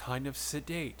act kind of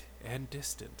sedate and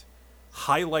distant,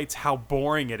 highlights how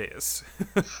boring it is.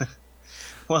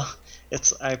 Well,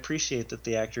 I appreciate that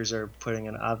the actors are putting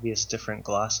an obvious different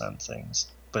gloss on things,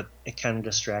 but it kind of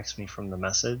distracts me from the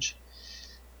message.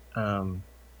 Are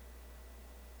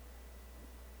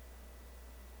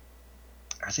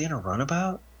they in a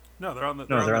runabout? No, they're on the.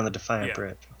 They're on the Defiant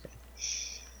Bridge. Okay.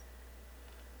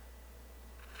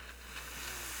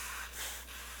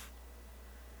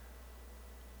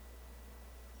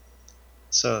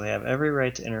 So they have every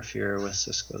right to interfere with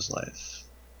Sisko's life.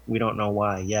 We don't know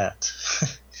why yet,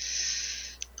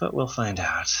 but we'll find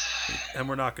out. And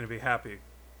we're not going to be happy.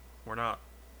 We're not.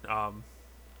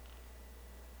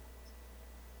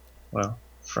 Well,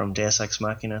 from Deus Ex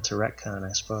Machina to retcon,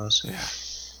 I suppose. Yeah.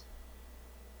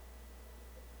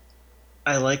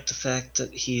 I like the fact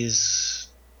that he's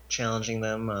challenging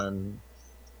them on,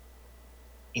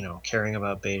 caring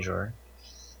about Bajor.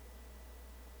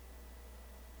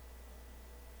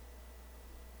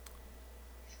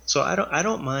 So I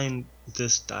don't mind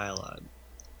this dialogue.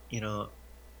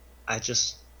 I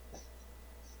just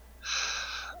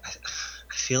I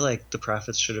feel like the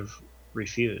prophets should have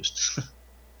refused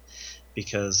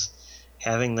because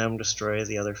having them destroy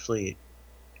the other fleet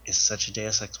is such a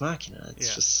Deus Ex Machina.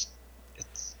 It's just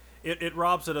it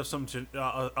robs it of some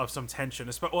tension.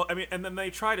 Well, I mean, and then they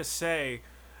try to say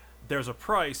there's a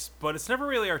price, but it's never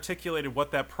really articulated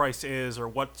what that price is or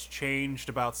what's changed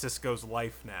about Cisco's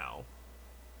life now.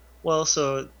 Well,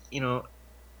 so,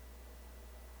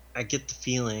 I get the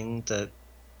feeling that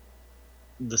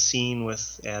the scene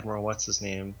with Admiral What's His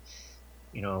Name,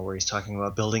 where he's talking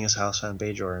about building his house on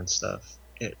Bajor and stuff,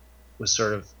 it was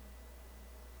sort of,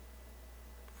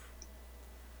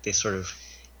 they sort of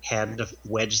had to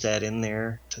wedge that in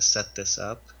there to set this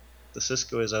up. The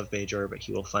Cisco is of Bajor, but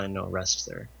he will find no rest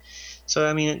there. So,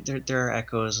 I mean, there are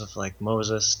echoes of like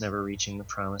Moses never reaching the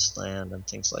promised land and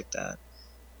things like that.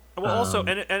 Well, also,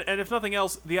 and if nothing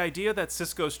else, the idea that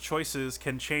Cisco's choices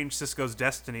can change Cisco's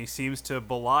destiny seems to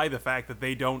belie the fact that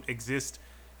they don't exist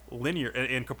linear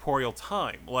in corporeal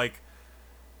time.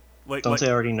 Don't they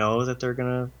already know that they're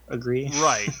gonna agree?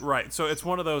 Right. So it's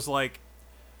one of those like,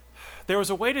 there was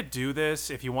a way to do this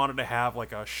if you wanted to have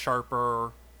like a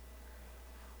sharper,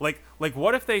 like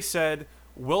what if they said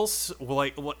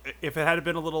like if it had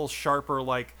been a little sharper,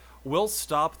 like we'll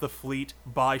stop the fleet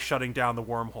by shutting down the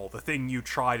wormhole, the thing you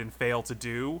tried and failed to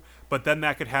do, but then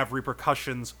that could have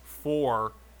repercussions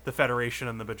for the Federation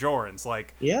and the Bajorans,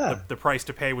 like Yeah. the price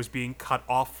to pay was being cut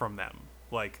off from them,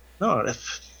 like No,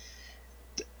 if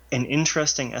an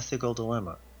interesting ethical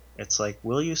dilemma. It's like,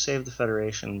 will you save the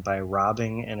Federation by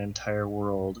robbing an entire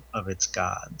world of its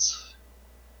gods?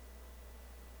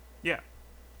 yeah,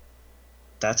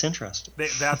 That's interesting.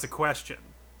 that's a question.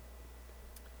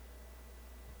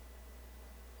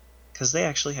 Because they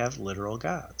actually have literal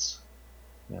gods.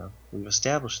 We've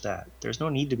established that. There's no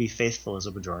need to be faithful as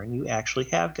a Bajoran. You actually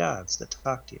have gods that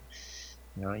talk to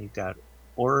you. You've got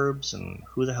orbs and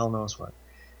who the hell knows what.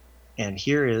 And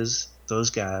here is those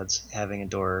gods having a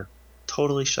door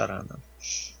totally shut on them.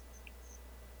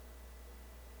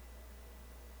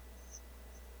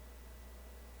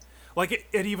 Like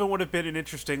it even would have been an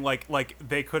interesting like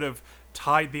they could have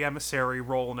tied the emissary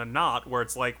role in a knot where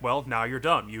it's like, well, now you're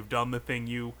done. You've done the thing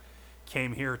you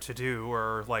came here to do,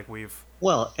 or like we've.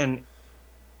 Well, and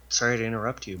sorry to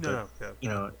interrupt you, but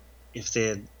No.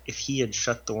 if he had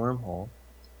shut the wormhole,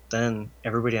 then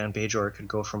everybody on Bajor could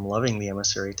go from loving the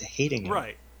emissary to hating him.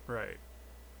 Right.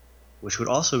 Which would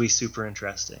also be super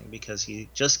interesting because he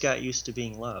just got used to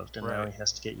being loved, and right. now he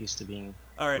has to get used to being.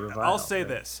 All right, reviled, I'll say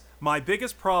this: my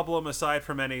biggest problem, aside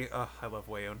from any, I love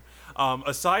Wayon.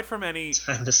 Aside from any,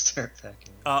 time to start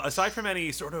packing. Aside from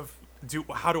any sort of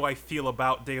how do I feel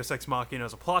about Deus Ex Machina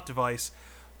as a plot device,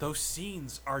 those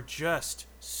scenes are just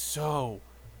so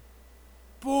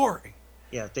boring.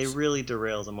 Yeah, they really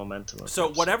derail the momentum. So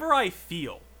whatever I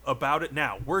feel about it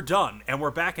now, we're done, and we're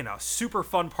back in a super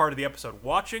fun part of the episode.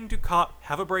 Watching Dukat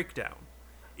have a breakdown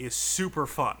is super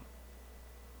fun.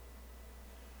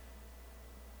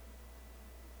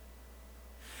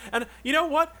 And you know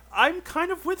what? I'm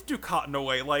kind of with Dukat in a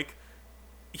way. Like,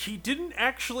 he didn't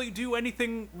actually do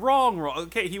anything wrong.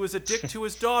 Okay, he was a dick to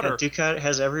his daughter. Yeah, Dukat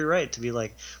has every right to be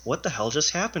like, what the hell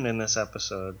just happened in this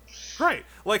episode? Right.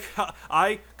 Like,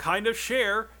 I kind of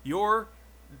share your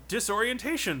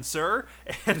disorientation, sir.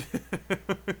 And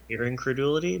your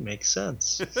incredulity makes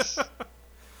sense.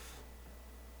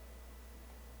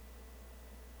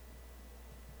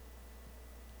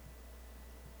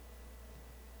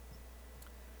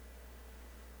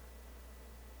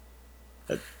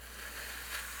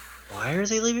 Why are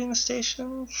they leaving the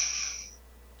station?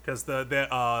 Because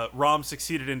the ROM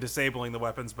succeeded in disabling the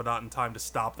weapons, but not in time to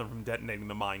stop them from detonating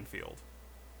the minefield.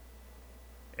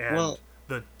 And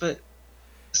but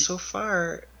so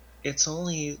far, it's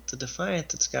only the Defiant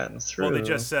that's gotten through. Well, they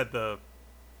just said the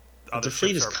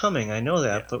fleet is coming. I know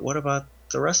that, yeah. But what about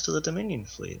the rest of the Dominion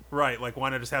fleet? Right, like why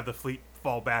not just have the fleet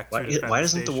fall back? Why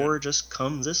doesn't the war just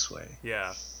come this way?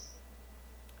 Yeah.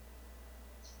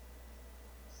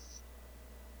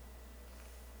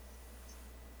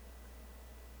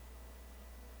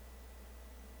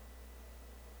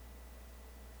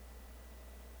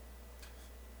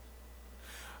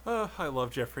 I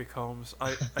love Jeffrey Combs.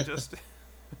 I just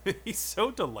he's so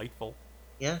delightful.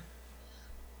 Yeah.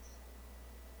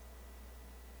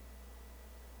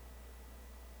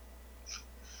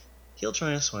 He'll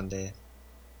join us one day.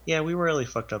 Yeah, we really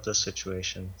fucked up this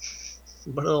situation,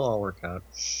 but it'll all work out.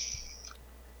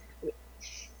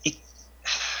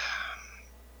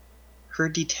 Her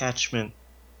detachment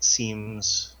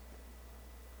seems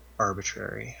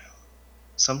arbitrary.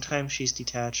 Sometimes she's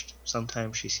detached,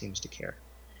 sometimes she seems to care.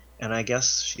 And I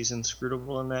guess she's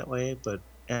inscrutable in that way, but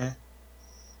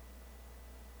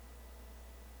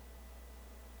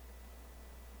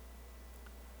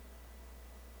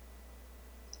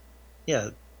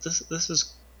Yeah, this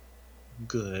is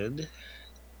good.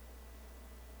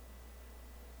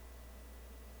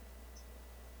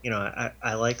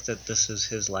 I like that this is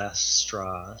his last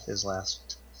straw, his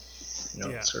last,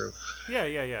 Yeah. sort of Yeah,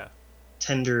 yeah, yeah.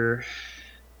 tender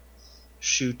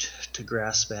shoot to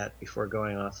grasp at before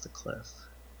going off the cliff.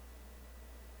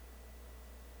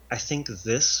 I think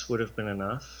this would have been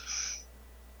enough,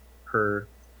 her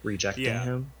rejecting Yeah.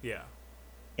 him, Yeah.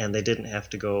 and they didn't have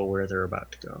to go where they're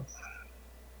about to go.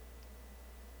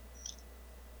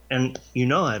 And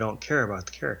I don't care about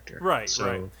the character, Right,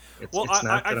 right. so Well, it's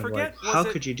not I that I'm like, forget, how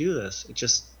could you do this?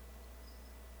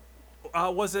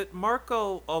 was it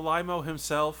Marco Alimo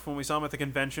himself when we saw him at the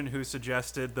convention who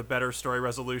suggested the better story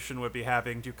resolution would be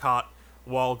having Ducat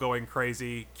while going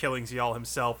crazy, killing Zial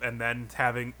himself, and then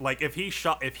having like if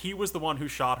he was the one who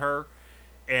shot her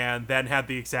and then had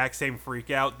the exact same freak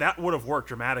out, that would have worked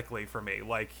dramatically for me.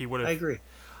 Like he would I have agree.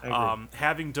 I agree.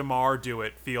 having Damar do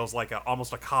it feels like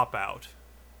almost a cop out.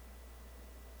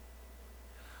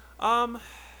 Um,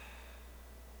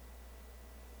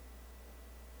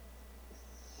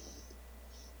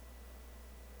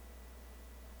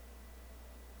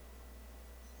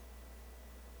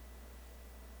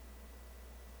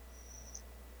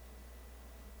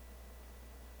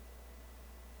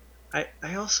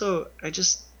 I also I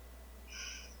just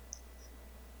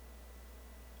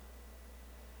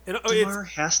it's Damar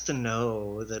has to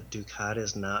know that Ducat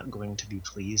is not going to be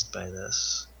pleased by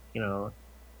this.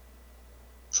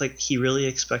 It's like he really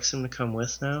expects him to come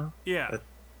with now. yeah, But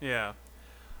yeah.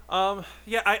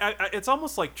 Yeah, it's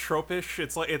almost like tropish.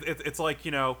 It's like it's like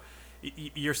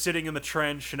you're sitting in the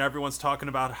trench and everyone's talking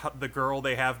about the girl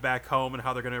they have back home and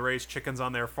how they're going to raise chickens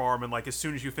on their farm, and like as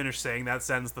soon as you finish saying that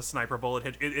sends the sniper bullet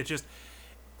hit. It just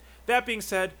that being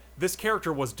said, this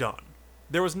character was done.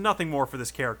 There was nothing more for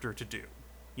this character to do.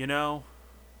 You know,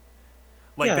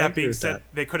 like yeah, I that agree being with said, that.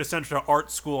 they could have sent her to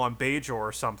art school on Bajor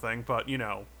or something, but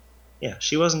Yeah,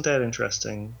 she wasn't that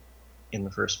interesting in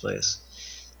the first place.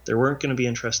 There weren't going to be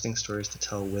interesting stories to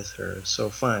tell with her, so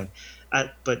fine.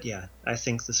 But yeah, I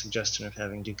think the suggestion of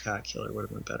having Ducat kill her would have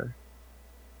been better,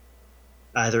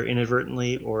 either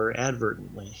inadvertently or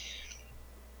advertently.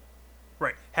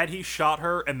 right. Had he shot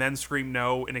her and then screamed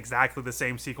no in exactly the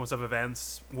same sequence of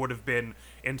events, would have been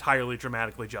entirely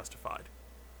dramatically justified.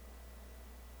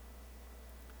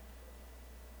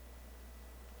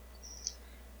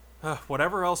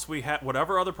 Whatever else we have,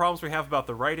 whatever other problems we have about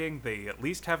the writing, they at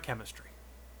least have chemistry.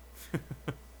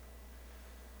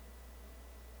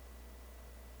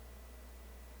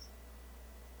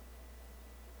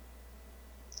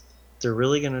 They're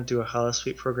really going to do a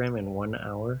holosuite program in 1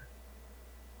 hour?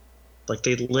 Like,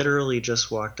 they literally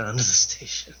just walked onto the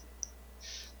station.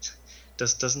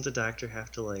 Doesn't the doctor have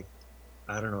to, like,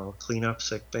 I don't know, clean up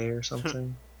sick bay or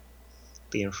something?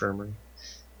 The infirmary.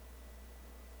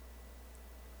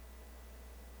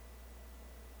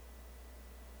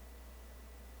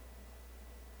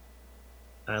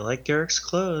 I like Garrick's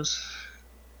clothes.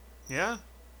 Yeah,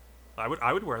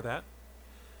 I would wear that.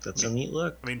 I That's a mean, neat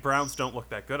look. browns don't look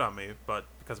that good on me, but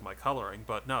because of my coloring.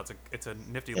 But no, it's a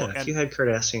nifty Yeah, look, if and you had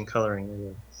Cardassian coloring, you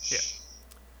would. yeah,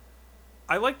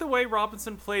 I like the way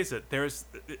Robinson plays it.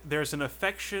 There's an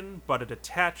affection, but a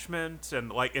detachment, and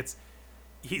like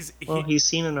Well, he he's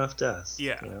seen enough death,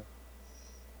 yeah. you know.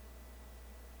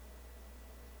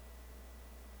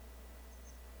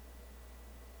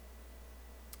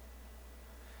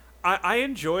 I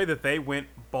enjoy that they went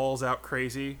balls out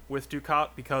crazy with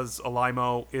Ducat because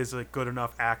Alimo is a good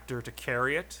enough actor to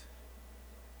carry it.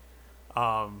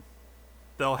 Um,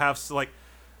 they'll have like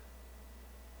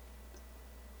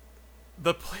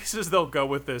the places they'll go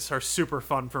with this are super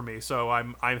fun for me. So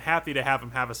I'm happy to have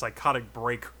him have a psychotic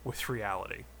break with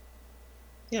reality.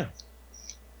 Yeah.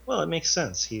 Well, it makes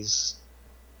sense. He's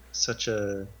such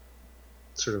a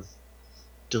sort of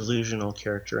delusional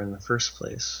character in the first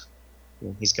place.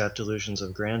 He's got delusions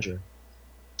of grandeur.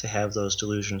 To have those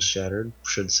delusions shattered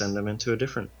should send him into a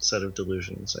different set of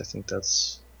delusions. I think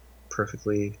that's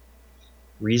perfectly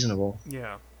reasonable.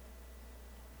 Yeah.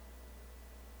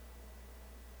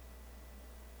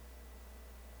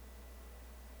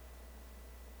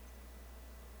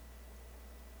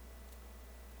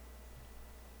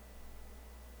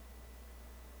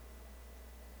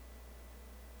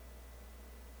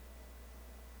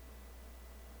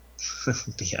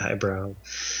 The eyebrow.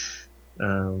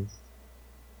 Um,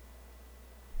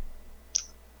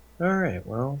 all right,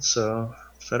 well, so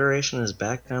Federation is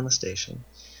back on the station.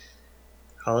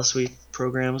 Holosuite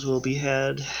programs will be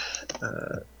had.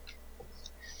 Uh,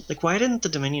 like, why didn't the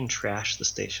Dominion trash the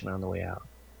station on the way out?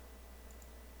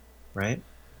 Right?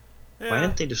 Why Yeah.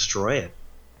 didn't they destroy it?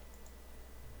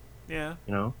 Yeah.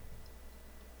 You know?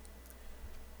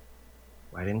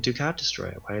 Why didn't Ducat destroy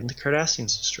it? Why didn't the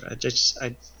Cardassians destroy it?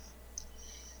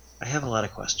 I have a lot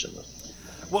of questions.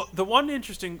 Well, the one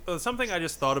interesting something I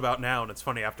just thought about now, and it's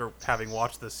funny after having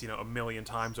watched this, a million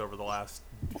times over the last,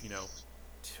 you know,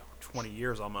 20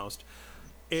 years almost,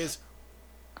 is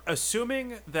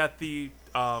assuming that the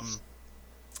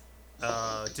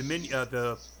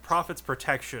Prophet's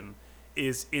protection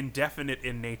is indefinite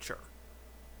in nature.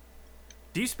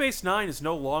 Deep Space Nine is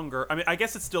no longer. I mean, I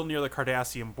guess it's still near the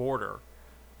Cardassian border,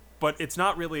 but it's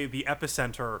not really the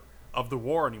epicenter of the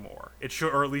war anymore. It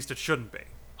should, or at least it shouldn't be,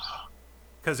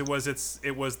 because it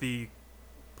was the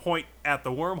point at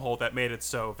the wormhole that made it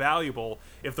so valuable.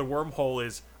 If the wormhole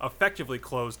is effectively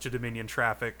closed to Dominion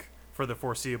traffic for the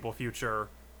foreseeable future,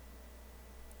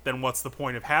 then what's the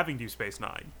point of having Deep Space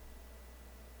Nine?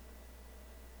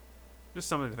 Just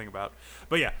something to think about.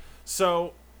 But yeah,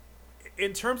 so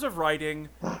in terms of writing,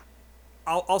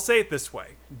 I'll say it this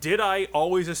way. Did I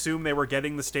always assume they were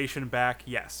getting the station back?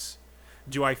 Yes.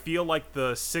 Do I feel like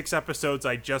the 6 episodes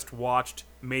I just watched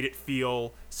made it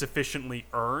feel sufficiently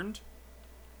earned?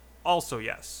 Also,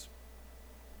 yes.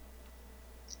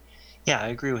 Yeah, I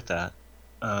agree with that.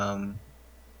 Well,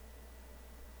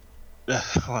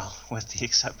 with the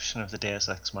exception of the Deus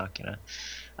Ex Machina,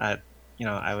 I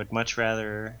would much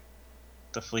rather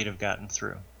the fleet have gotten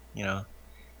through,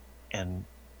 and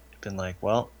been like,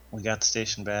 well, we got the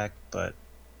station back, but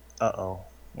I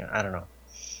don't know,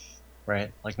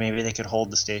 right? Like maybe they could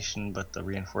hold the station, but the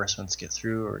reinforcements get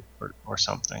through, or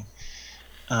something.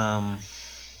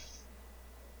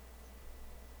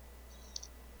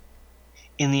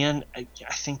 In the end, I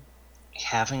think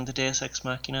having the Deus Ex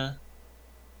Machina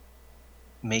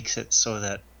makes it so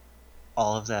that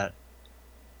all of that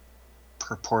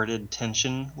purported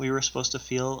tension we were supposed to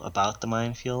feel about the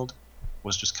minefield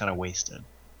was just kind of wasted.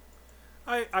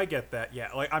 I get that,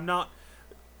 yeah. Like, I'm not.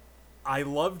 I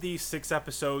love these 6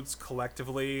 episodes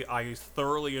collectively. I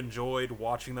thoroughly enjoyed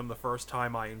watching them the first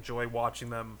time. I enjoy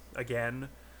watching them again.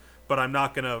 But I'm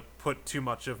not going to put too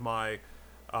much of my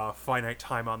finite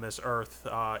time on this earth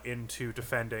into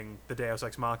defending the Deus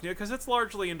Ex Machina, because it's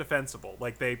largely indefensible.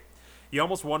 You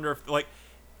almost wonder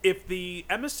if the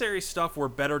emissary stuff were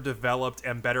better developed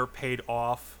and better paid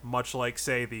off, much like,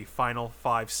 say, the Final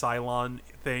 5 Cylon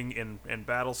thing in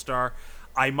Battlestar,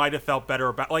 I might have felt better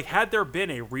about, had there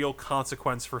been a real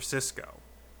consequence for Sisko.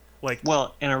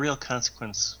 Well, and a real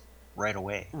consequence right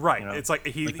away. Right. It's like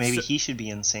maybe he should be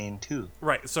insane too.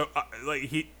 Right. So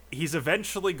he's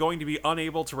eventually going to be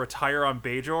unable to retire on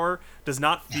Bajor does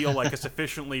not feel like a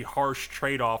sufficiently harsh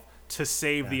trade-off to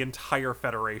save the entire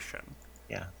Federation.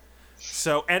 Yeah.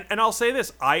 So, and I'll say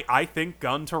this, I think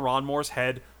gun to Ron Moore's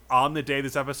head, on the day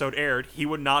this episode aired, he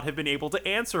would not have been able to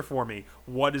answer for me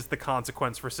what is the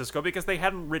consequence for Sisko, because they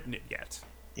hadn't written it yet.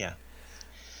 Yeah.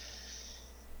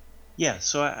 Yeah,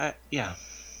 so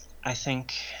I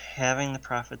think having the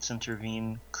Prophets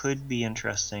intervene could be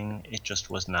interesting. It just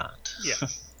was not. Yeah.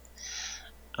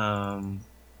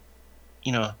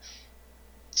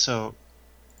 So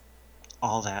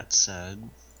all that said,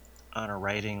 on a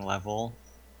writing level,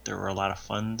 there were a lot of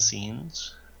fun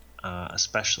scenes,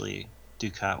 especially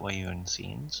Dukat Wayun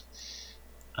scenes.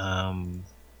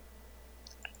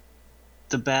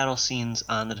 The battle scenes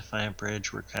on the Defiant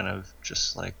Bridge were kind of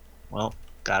just like, well,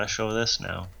 gotta show this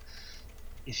now,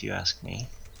 if you ask me.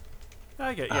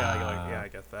 I get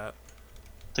that.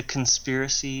 The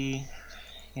conspiracy,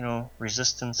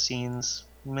 resistance scenes,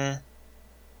 meh.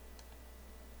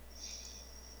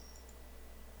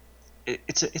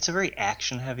 It's a very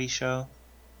action heavy show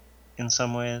in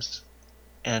some ways,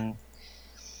 and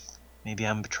maybe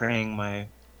I'm betraying my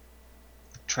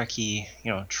Trekkie,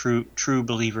 true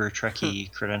believer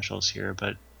Trekkie credentials here,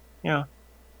 but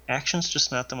action's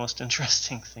just not the most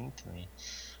interesting thing to me.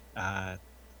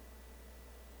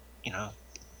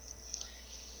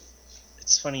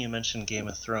 It's funny you mentioned Game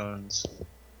of Thrones.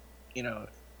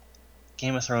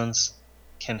 Game of Thrones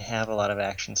can have a lot of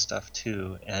action stuff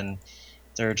too, and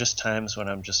there are just times when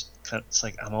I'm just it's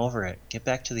like, I'm over it. Get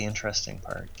back to the interesting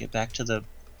part. Get back to the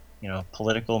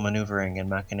political maneuvering and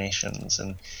machinations,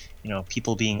 and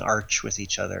people being arch with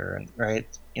each other, and right,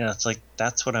 it's like,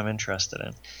 that's what I'm interested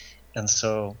in. And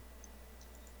so,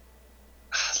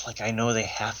 like, I know they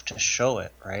have to show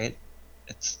it, right?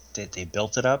 They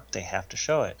built it up, they have to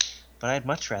show it. But I'd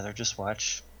much rather just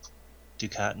watch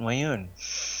Dukat and Wayun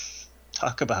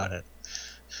talk about it,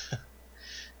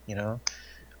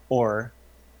 or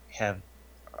have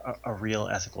a real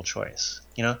ethical choice,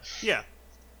 Yeah.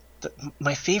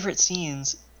 My favorite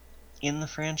scenes in the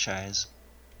franchise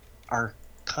are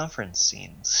conference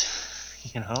scenes.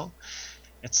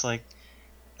 It's like,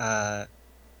 I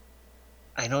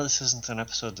know this isn't an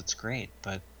episode that's great,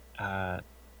 but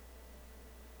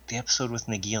the episode with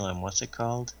Nagilum, what's it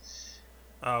called?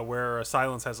 Where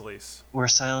silence has lease. Where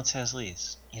silence has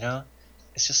lease.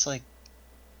 It's just like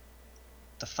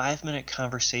the 5-minute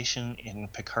conversation in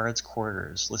Picard's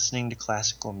quarters, listening to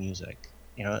classical music.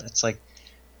 It's like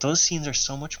those scenes are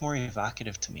so much more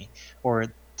evocative to me. Or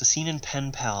the scene in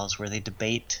Pen Pals where they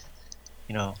debate,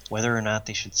 whether or not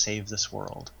they should save this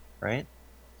world, right?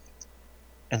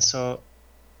 And so,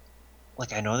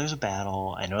 like, I know there's a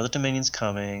battle, I know the Dominion's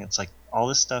coming, it's like all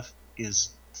this stuff is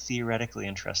theoretically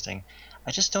interesting.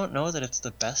 I just don't know that it's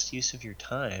the best use of your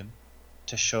time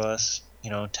to show us,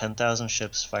 10,000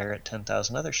 ships fire at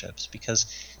 10,000 other ships, because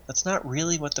that's not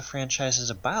really what the franchise is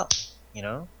about,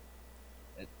 I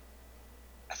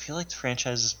feel like the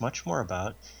franchise is much more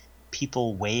about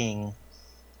people weighing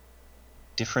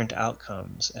different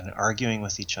outcomes and arguing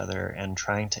with each other and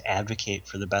trying to advocate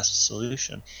for the best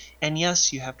solution. And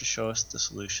yes, you have to show us the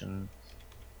solution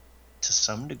to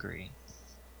some degree,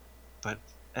 but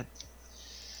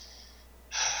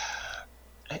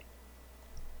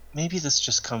maybe this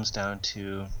just comes down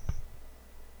to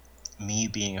me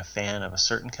being a fan of a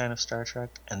certain kind of Star Trek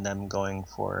and them going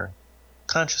for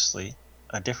consciously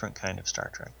a different kind of Star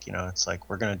Trek. It's like,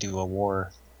 we're going to do a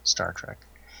war Star Trek.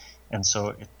 And so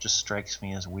it just strikes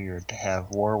me as weird to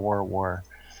have war.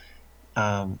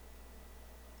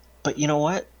 But you know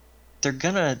what? They're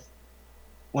gonna,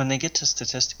 when they get to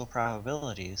statistical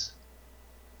probabilities,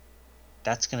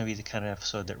 that's going to be the kind of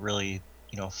episode that really,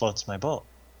 floats my boat.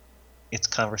 It's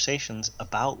conversations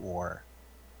about war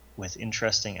with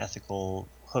interesting ethical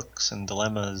hooks and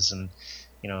dilemmas and,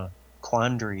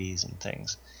 quandaries and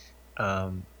things.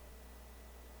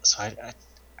 So I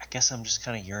guess I'm just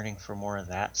kind of yearning for more of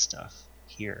that stuff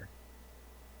here.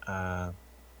 So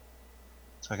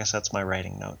I guess that's my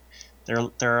writing note. There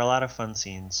are a lot of fun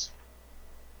scenes.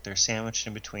 They're sandwiched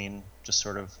in between just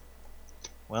sort of,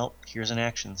 well, here's an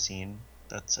action scene.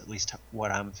 That's at least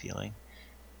what I'm feeling.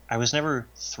 I was never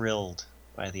thrilled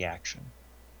by the action.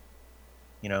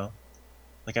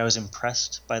 Like, I was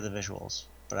impressed by the visuals,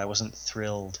 but I wasn't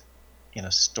thrilled in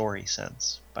a story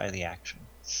sense by the action.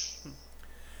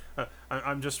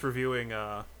 I'm just reviewing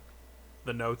the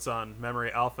notes on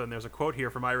Memory Alpha, and there's a quote here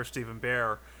from Irish Stephen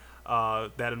Bear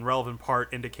that in relevant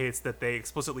part indicates that they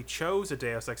explicitly chose a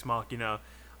Deus Ex Machina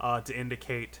to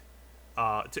indicate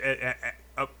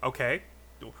okay,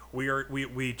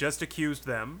 we just accused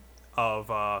them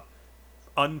of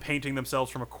unpainting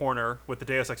themselves from a corner with the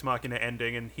Deus Ex Machina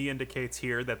ending, and he indicates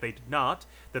here that they did not,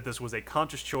 that this was a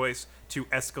conscious choice to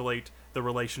escalate the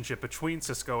relationship between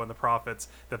Sisko and the Prophets,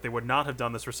 that they would not have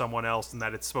done this for someone else, and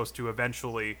that it's supposed to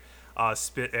eventually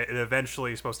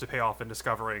supposed to pay off in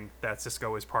discovering that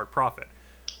Sisko is part Prophet.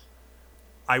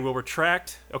 I will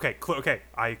retract. Okay,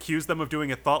 I accuse them of doing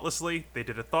it thoughtlessly. They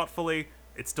did it thoughtfully.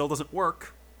 It still doesn't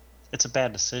work. It's a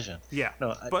bad decision. Yeah,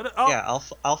 but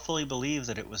I'll fully believe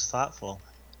that it was thoughtful,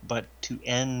 but to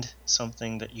end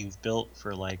something that you've built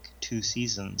for like 2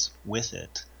 seasons with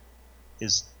it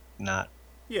is not.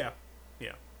 Yeah.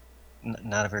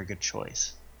 Not a very good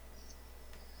choice.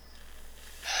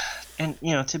 And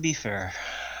to be fair,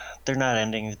 they're not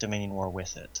ending the Dominion War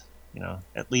with it.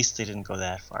 At least they didn't go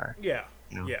that far. Yeah.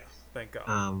 Yeah. Thank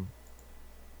God.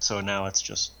 So now it's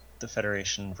just the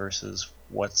Federation versus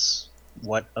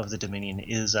what of the Dominion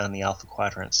is on the Alpha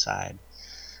Quadrant side.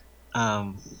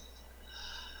 Yeah.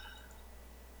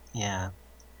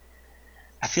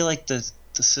 I feel like the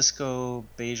Sisko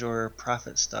Bajor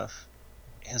Prophet stuff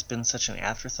has been such an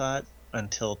afterthought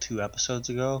until 2 episodes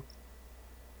ago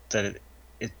that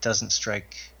it doesn't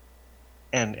strike,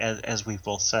 and as we've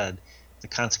both said, the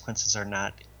consequences are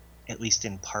not, at least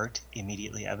in part,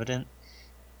 immediately evident,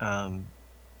 that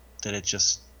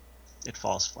it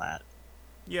falls flat.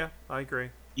 Yeah, I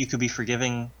agree. You could be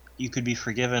forgiven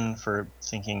for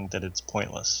thinking that it's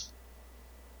pointless.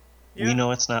 Yeah. We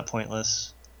know it's not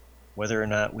pointless. Whether or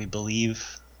not we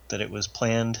believe that it was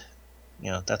planned,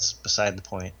 that's beside the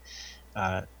point.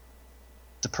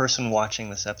 The person watching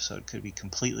this episode could be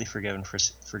completely forgiven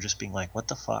for just being like, what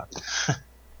the fuck?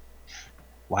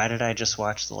 Why did I just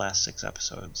watch the last 6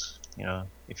 episodes?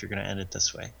 If you're going to end it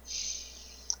this way.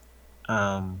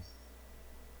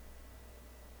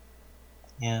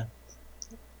 Yeah.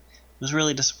 It was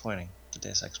really disappointing, the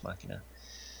Deus Ex Machina.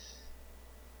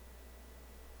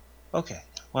 Okay,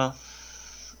 well,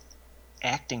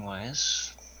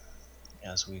 acting-wise,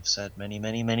 as we've said many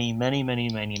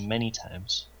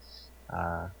times,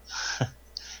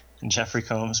 Jeffrey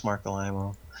Combs, Mark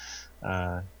Alamo,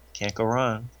 can't go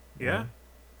wrong. Yeah.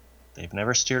 They've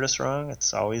never steered us wrong.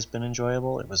 It's always been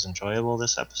enjoyable. It was enjoyable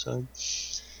this episode.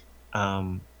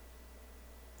 I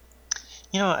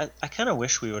kind of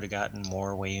wish we would have gotten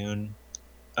more Weyoun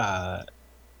uh,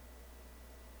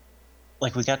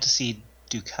 like we got to see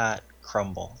Dukat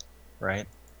crumble, right?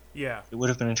 Yeah. It would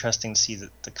have been interesting to see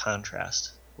the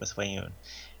contrast with Weyoun.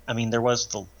 I mean, there was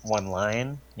the one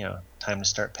line, time to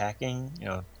start packing,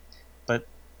 but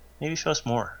maybe show us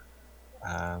more.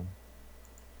 And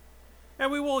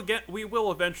we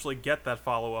will eventually get that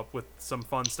follow up with some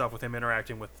fun stuff with him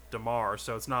interacting with Damar.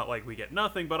 So it's not like we get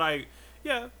nothing. But I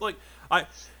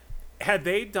had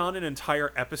they done an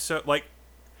entire episode like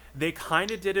they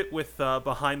kind of did it with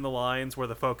Behind the Lines, where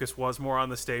the focus was more on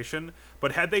the station.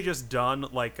 But had they just done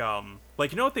like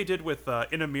you know what they did with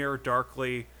In a Mirror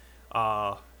Darkly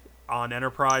on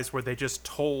Enterprise, where they just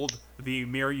told the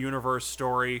Mirror Universe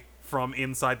story from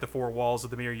inside the four walls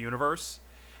of the Mirror Universe.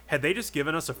 Had they just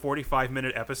given us a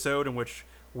 45-minute episode in which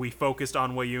we focused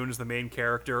on Weyoun as the main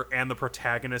character and the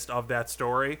protagonist of that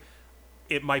story,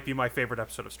 it might be my favorite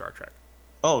episode of Star Trek.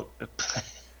 Oh,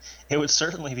 it would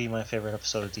certainly be my favorite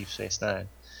episode of Deep Space Nine,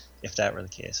 if that were the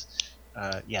case.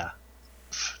 Yeah,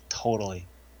 totally.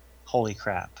 Holy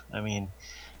crap. I mean,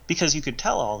 because you could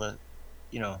tell all the,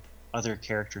 other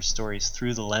character stories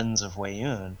through the lens of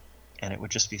Weyoun, and it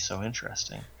would just be so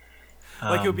interesting.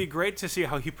 Like, it would be great to see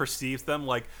how he perceives them.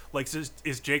 Like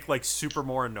is Jake like super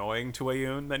more annoying to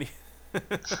Weyoun than he?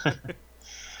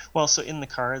 Well, so In the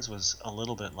Cards was a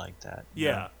little bit like that.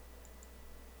 Yeah.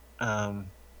 Yeah,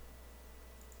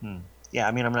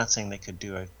 I mean, I'm not saying they could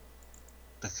do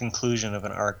the conclusion of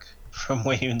an arc from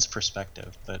Weyoun's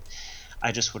perspective, but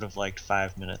I just would have liked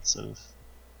 5 minutes of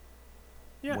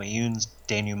Weyoun's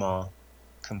denouement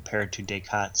compared to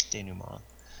Descartes' denouement.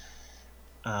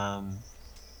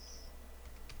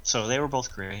 So they were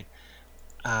both great.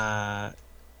 Yeah,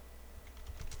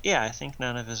 I think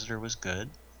Nana Visitor was good.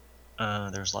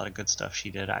 There was a lot of good stuff she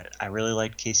did. I really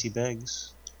liked Casey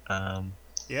Biggs.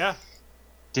 Yeah.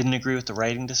 Didn't agree with the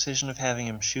writing decision of having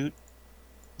him shoot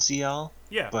Ziyal.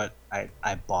 Yeah. But I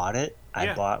bought it.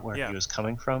 I bought where he was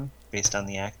coming from based on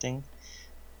the acting.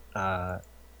 I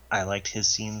liked his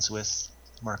scenes with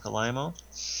Marc Alaimo.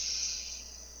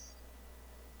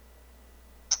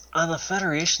 On the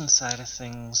Federation side of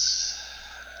things,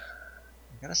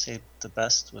 I gotta say the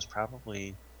best was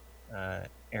probably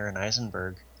Aaron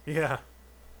Eisenberg. Yeah.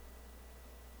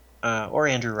 Or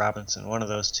Andrew Robinson, one of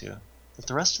those two. But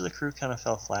the rest of the crew kind of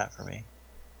fell flat for me.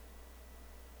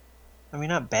 I mean,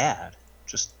 not bad,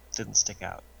 just didn't stick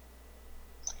out.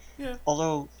 Yeah.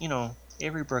 Although,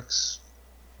 Avery Brooks,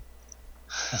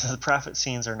 the Prophet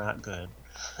scenes are not good.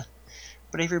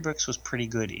 But Avery Brooks was pretty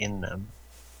good in them.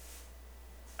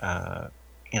 I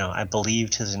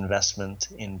believed his investment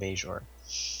in Bajor.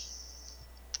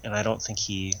 And I don't think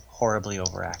he horribly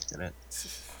overacted it.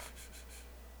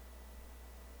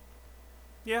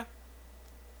 Yeah.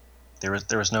 There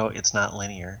was no, it's not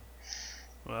linear.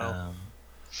 Well,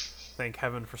 thank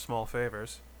heaven for small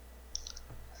favors.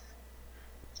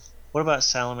 What about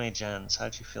Salome Jens?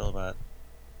 How'd you feel about?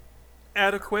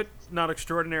 Adequate, not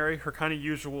extraordinary. Her kind of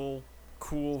usual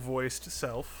cool voiced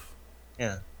self.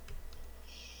 Yeah.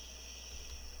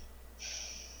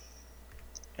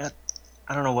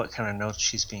 I don't know what kind of notes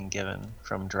she's being given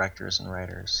from directors and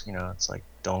writers. It's like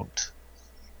don't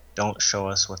show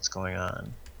us what's going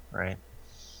on, right?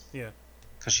 Yeah.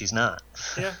 Because she's not.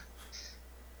 Yeah.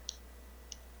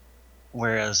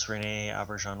 Whereas Rene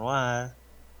Auberjonois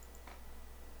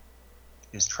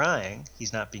is trying.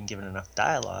 He's not being given enough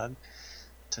dialogue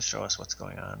to show us what's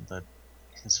going on, but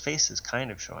his face is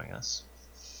kind of showing us.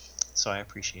 So I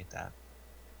appreciate that.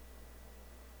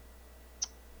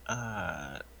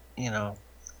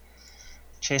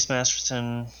 Chase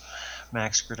Masterson,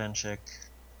 Max Grudenchik,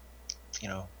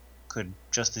 could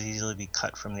just as easily be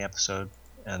cut from the episode,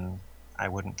 and I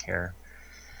wouldn't care.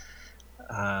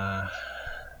 Yeah,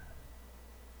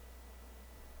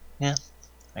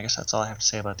 I guess that's all I have to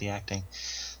say about the acting.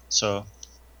 So,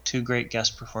 2 great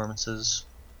guest performances,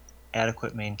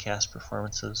 adequate main cast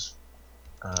performances.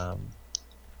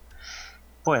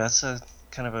 Boy, that's a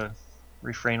kind of a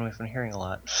refrain we've been hearing a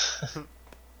lot.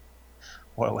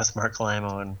 What with Marc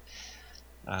Alaimo and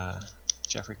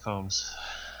Jeffrey Combs.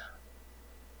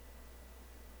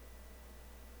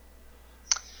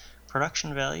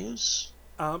 Production values?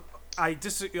 I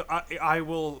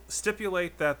will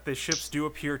stipulate that the ships do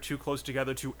appear too close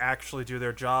together to actually do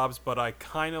their jobs, but I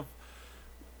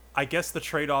guess the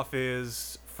trade-off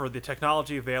is for the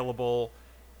technology available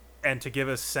and to give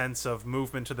a sense of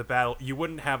movement to the battle, you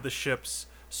wouldn't have the ships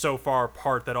so far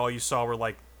apart that all you saw were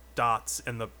like dots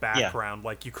in the background.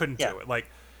 Like you couldn't do it. Like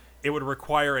it would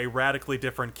require a radically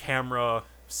different camera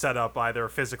setup, either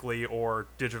physically or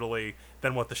digitally,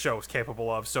 than what the show is capable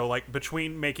of. So like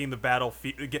between making the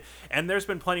battlefield, and there's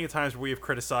been plenty of times where we have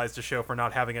criticized the show for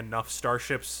not having enough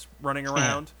starships running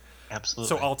around. So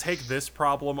Absolutely. I'll take this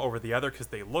problem over the other because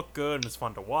they look good and it's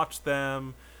fun to watch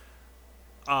them.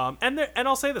 And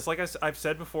I'll say this, like I've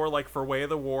said before, like for Way of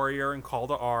the Warrior and Call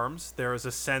to Arms, there is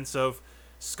a sense of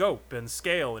scope and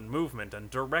scale and movement and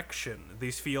direction.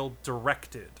 These feel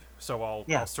directed, so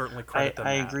Yeah, I'll certainly I, credit them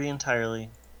I that. agree entirely.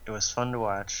 It was fun to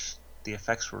watch. The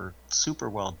effects were super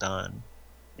well done.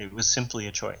 It was simply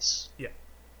a choice Yeah,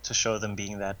 to show them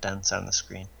being that dense on the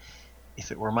screen.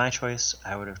 If it were my choice,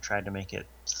 I would have tried to make it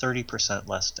 30%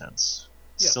 less dense.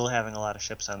 yeah, Still having a lot of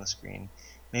ships on the screen.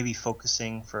 Maybe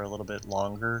focusing for a little bit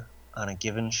longer on a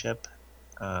given ship.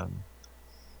 Um,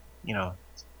 you know,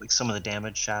 like some of the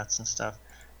damage shots and stuff.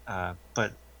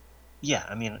 But yeah,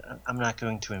 I mean, I'm not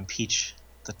going to impeach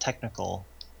the technical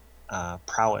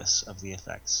prowess of the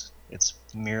effects. It's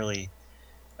merely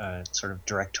a sort of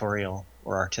directorial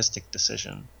or artistic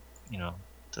decision,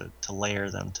 to layer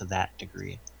them to that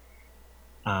degree.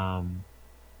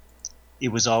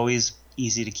 It was always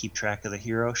easy to keep track of the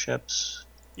hero ships,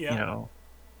 yeah.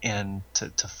 and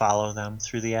to follow them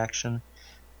through the action.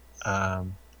 I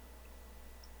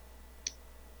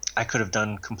could have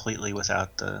done completely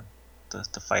without the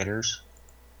fighters.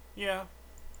 Yeah,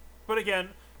 but again,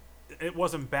 it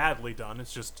wasn't badly done.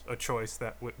 It's just a choice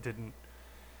that didn't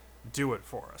do it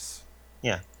for us.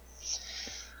 Yeah.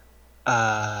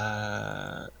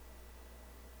 Uh,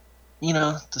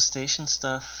 the station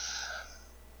stuff.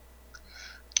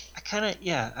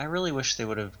 I really wish they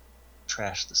would have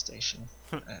trashed the station.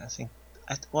 I think,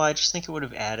 I just think it would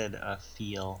have added a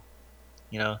feel,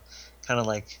 kind of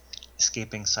like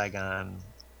escaping Saigon,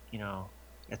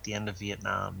 at the end of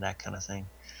Vietnam, that kind of thing.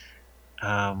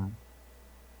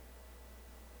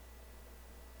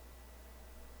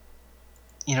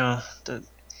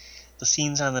 The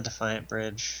scenes on the Defiant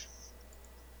Bridge,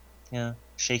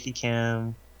 shaky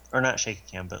cam, or not shaky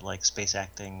cam, but like space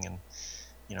acting and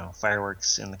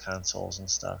fireworks in the consoles and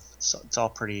stuff. So it's all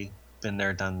pretty been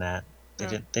there, done that. They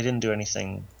didn't do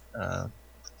anything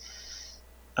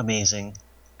amazing.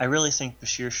 I really think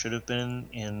Bashir should have been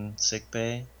in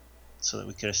sickbay so that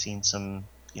we could have seen some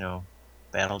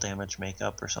battle damage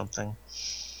makeup or something.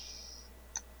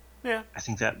 Yeah, I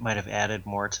think that might have added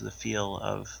more to the feel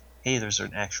of, hey, there's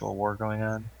an actual war going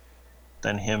on,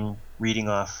 than him reading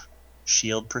off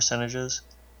shield percentages.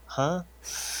 Huh?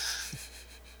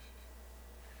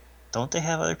 Don't they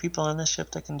have other people on this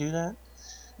ship that can do that?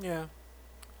 yeah.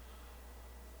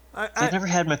 They never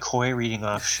had McCoy reading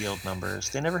off shield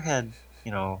numbers. They never had,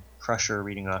 Crusher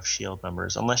reading off shield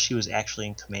numbers, unless she was actually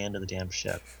in command of the damn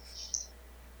ship.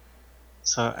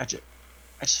 So I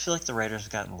just feel like the writers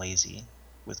have gotten lazy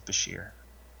with Bashir.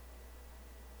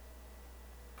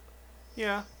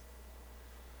 Yeah.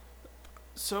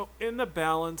 So in the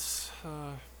balance,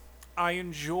 I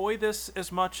enjoy this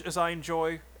as much as I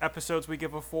enjoy episodes we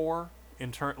give a 4.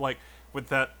 In turn, like with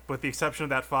the exception of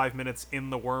that 5 minutes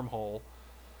in the wormhole,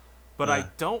 but Yeah. I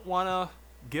don't want to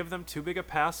give them too big a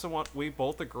pass on what we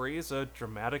both agree is a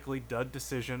dramatically dud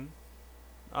decision.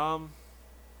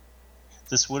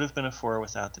 This would have been a 4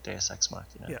 without the Deus Ex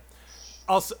Machina. Yeah,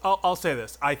 I'll say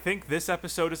this. I think this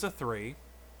episode is a 3,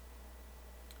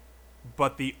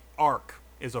 but the arc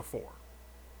is a 4.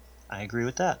 I agree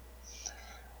with that.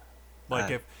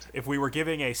 Like if we were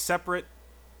giving a separate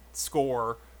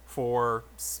score for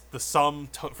the sum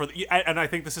and I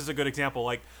think this is a good example.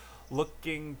 Like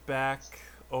looking back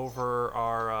over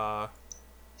our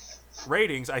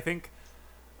ratings, I think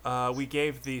we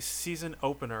gave the season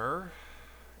opener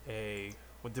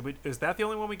is that the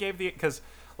only one we gave because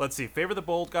let's see, Favor the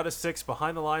Bold got a 6,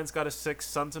 Behind the Lines got a 6,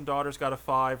 Sons and Daughters got a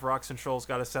 5, Rocks and Trolls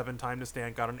got a 7, Time to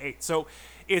Stand got an 8. So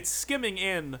it's skimming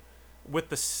in with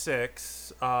the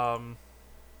 6.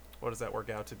 What does that work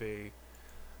out to be?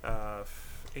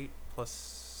 8 plus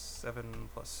 7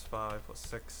 plus 5 plus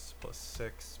 6 plus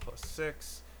 6 plus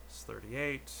 6 is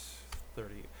 38.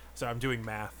 30. So I'm doing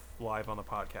math live on the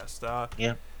podcast.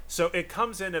 Yeah. So it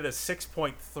comes in at a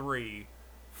 6.3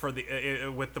 for the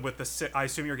with the. I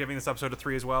assume you're giving this episode a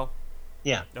 3 as well.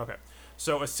 Yeah. Okay.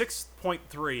 So a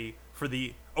 6.3 for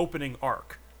the opening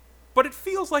arc, but it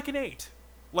feels like an 8.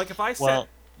 Like if I said. Well,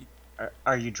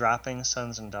 are you dropping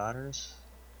Sons and Daughters?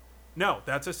 No,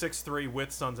 that's a 6.3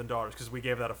 with Sons and Daughters because we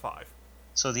gave that a 5.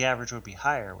 So the average would be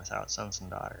higher without Sons and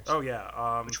Daughters. Oh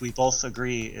yeah. Which we both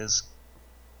agree is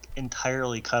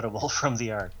entirely cuttable from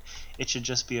the arc. It should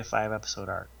just be a 5-episode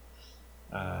arc.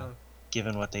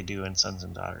 Given what they do in Sons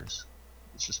and Daughters,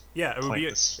 it's just it would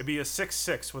pointless. it'd be a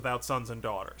 6.6 without Sons and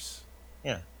Daughters.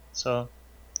 Yeah. So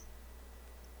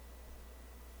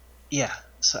Yeah.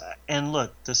 So, and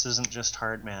look, this isn't just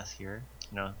hard math here.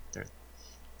 There's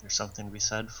something to be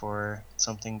said for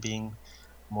something being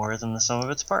more than the sum of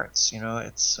its parts.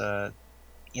 It's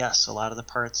yes, a lot of the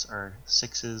parts are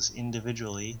sixes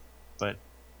individually, but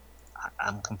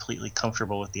I'm completely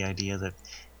comfortable with the idea that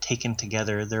taken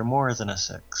together, they're more than a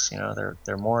six.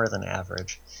 They're more than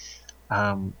average.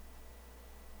 Um,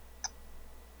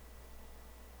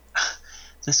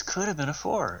 this could have been a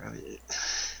four. I mean,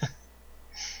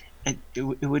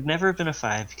 it would never have been a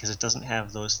five because it doesn't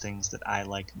have those things that I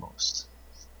like most,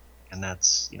 and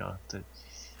that's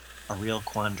a real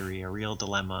quandary, a real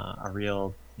dilemma, a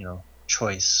real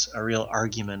choice, a real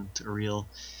argument, a real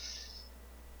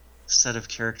set of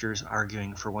characters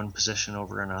arguing for one position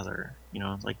over another.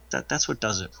 Like that's what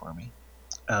does it for me.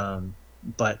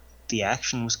 But the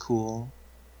action was cool.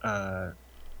 Uh,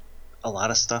 a lot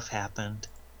of stuff happened.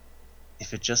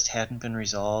 If it just hadn't been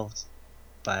resolved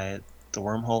by the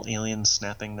wormhole aliens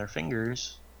snapping their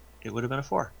fingers, it would have been a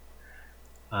four.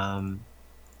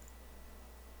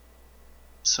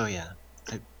 So yeah,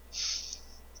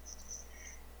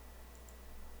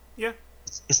 Yeah.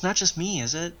 it's not just me,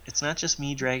 is it? It's not just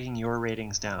me dragging your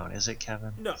ratings down, is it,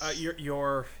 Kevin? No,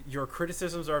 your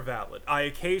criticisms are valid. I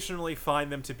occasionally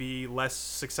find them to be less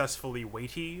successfully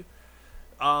weighty.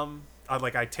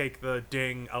 I take the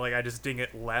ding. I just ding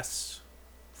it less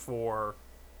for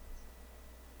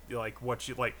like what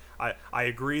you like. I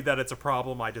agree that it's a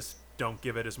problem. I just don't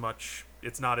give it as much.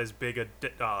 It's not as big a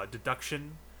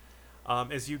deduction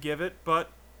as you give it. But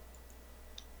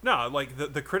no, like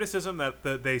the criticism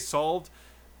that they solved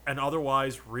an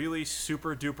otherwise really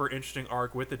super duper interesting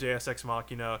arc with the Deus Ex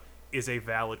Machina is a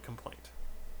valid complaint.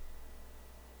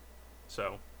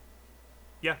 So,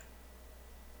 yeah,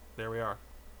 there we are.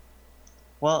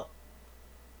 Well,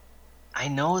 I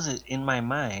know that in my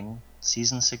mind,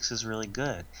 season 6 is really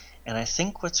good. And I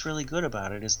think what's really good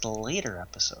about it is the later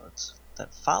episodes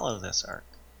that follow this arc.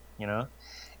 You know?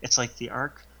 It's like the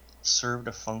arc served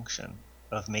a function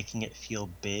of making it feel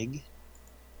big,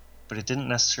 but it didn't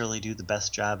necessarily do the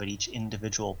best job at each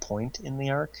individual point in the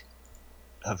arc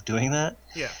of doing that.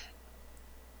 Yeah.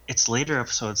 It's later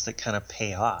episodes that kind of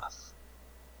pay off,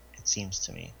 it seems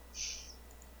to me.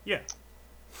 Yeah.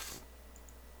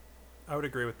 I would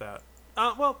agree with that.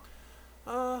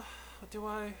 Do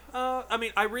I? I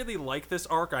mean, I really like this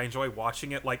arc. I enjoy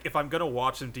watching it. Like, if I'm gonna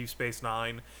watch some Deep Space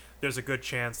Nine, there's a good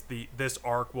chance this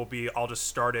arc will be. I'll just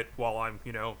start it while I'm,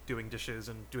 doing dishes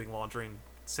and doing laundry and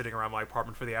sitting around my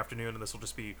apartment for the afternoon, and this will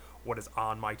just be what is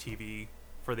on my TV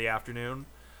for the afternoon.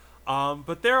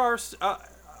 But there are.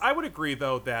 I would agree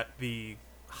though that the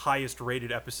highest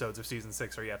rated episodes of season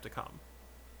 6 are yet to come.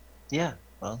 Yeah,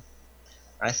 well,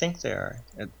 I think they are,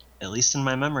 at least in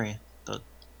my memory.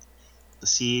 The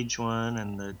siege one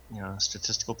and the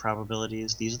statistical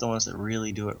probabilities, these are the ones that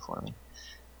really do it for me.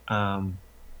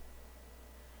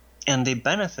 And they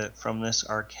benefit from this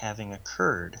arc having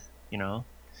occurred. I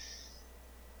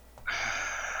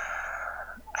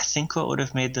think what would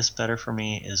have made this better for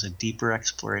me is a deeper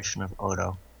exploration of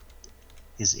Odo,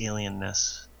 his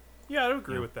alienness. Yeah, I would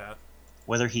agree with that.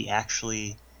 Whether he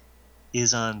actually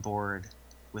is on board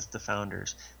with the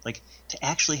founders, like to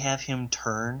actually have him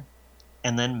turn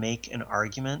and then make an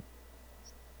argument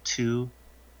to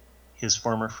his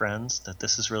former friends that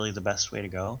this is really the best way to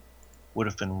go would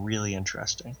have been really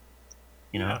interesting.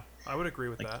 Yeah, I would agree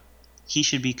with that. He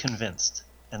should be convinced,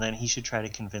 and then he should try to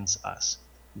convince us.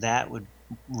 That would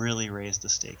really raise the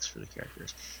stakes for the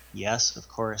characters. Yes, of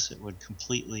course, it would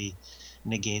completely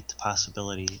negate the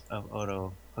possibility of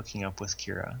Odo hooking up with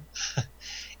Kira,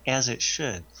 as it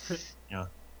should.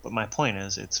 But my point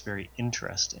is, it's very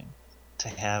interesting to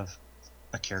have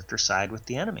a character side with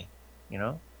the enemy,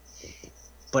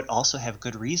 but also have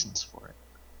good reasons for it.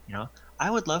 I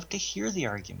would love to hear the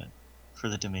argument for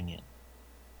the Dominion.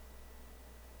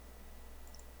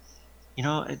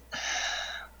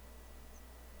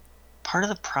 Part of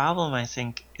the problem, I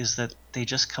think, is that they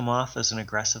just come off as an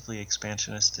aggressively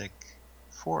expansionistic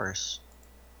force.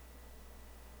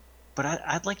 But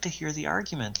I'd like to hear the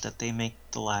argument that they make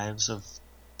the lives of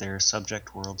their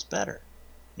subject worlds better,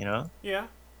 Yeah.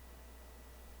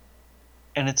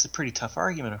 And it's a pretty tough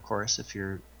argument, of course, if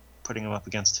you're putting them up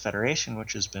against the Federation,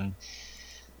 which has been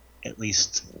at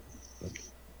least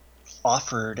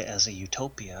offered as a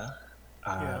utopia.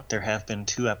 There have been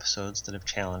 2 episodes that have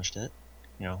challenged it.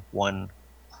 One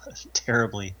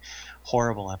terribly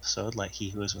horrible episode, like He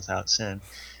Who Is Without Sin,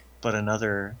 but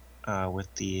another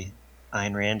with the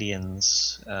Ayn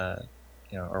Randians,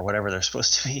 or whatever they're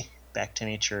supposed to be, Back to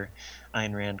Nature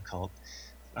Ayn Rand cult,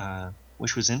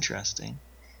 which was interesting.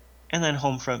 And then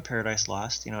Homefront Paradise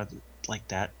Lost, like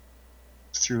that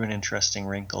threw an interesting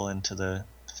wrinkle into the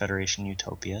Federation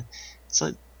utopia. It's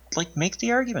like make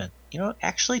the argument,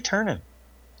 actually turn him.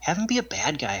 Have him be a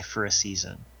bad guy for a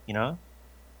season,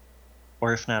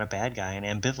 or if not a bad guy, an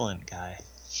ambivalent guy.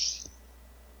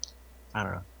 I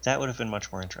don't know. That would have been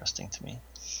much more interesting to me.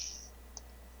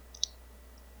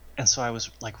 And so I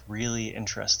was like really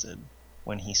interested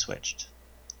when he switched.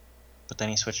 But then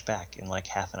he switched back in like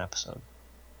half an episode.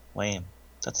 Lame.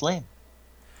 That's lame.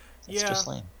 It's just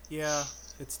lame. Yeah,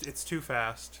 it's too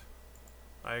fast.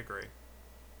 I agree.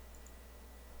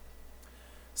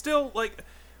 Still, like,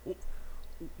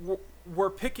 we're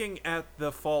picking at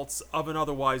the faults of an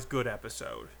otherwise good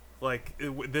episode. Like,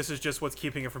 this is just what's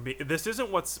keeping it from being. This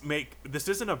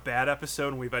isn't a bad episode,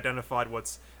 and we've identified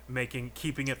what's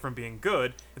keeping it from being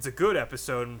good. It's a good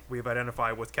episode, and we've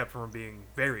identified what's kept it from being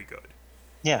very good.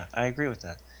 Yeah, I agree with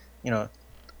that.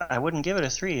 I wouldn't give it a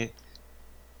 3.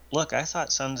 Look, I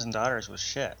thought Sons and Daughters was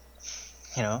shit,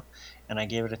 and I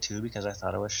gave it a 2 because I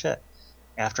thought it was shit.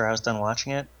 After I was done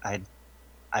watching it,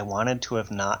 I wanted to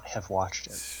not have watched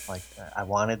it. Like, I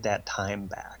wanted that time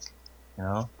back,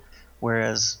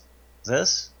 Whereas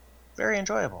this, very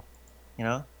enjoyable,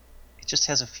 It just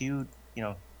has a few,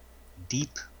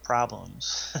 deep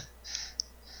problems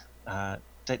that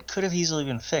could have easily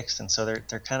been fixed, and so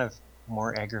they're kind of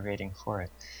more aggravating for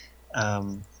it.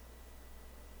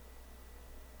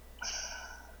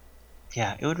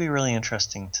 Yeah, it would be really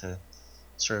interesting to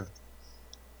sort of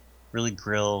really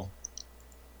grill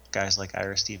guys like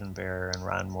Ira Steven Behr and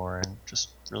Ron Moore and just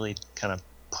really kind of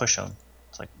push them.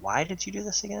 It's like, why did you do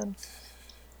this again?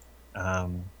 Because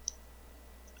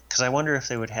I wonder if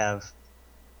they would have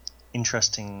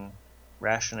interesting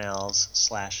rationales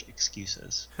 /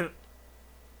 excuses.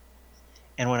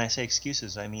 And when I say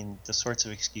excuses, I mean the sorts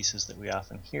of excuses that we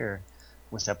often hear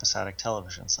with episodic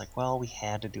television. It's like, well, we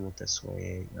had to do it this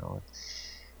way,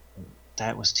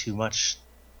 that was too much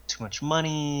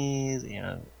money,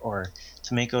 or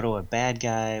to make Odo a bad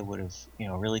guy would have,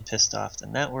 really pissed off the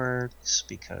networks,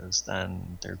 because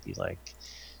then there'd be like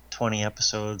 20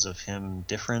 episodes of him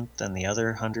different than the other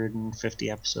 150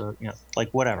 episodes, like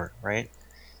whatever, right?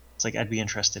 It's like, I'd be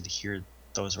interested to hear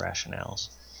those rationales.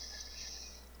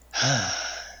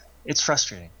 It's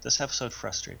frustrating. This episode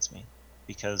frustrates me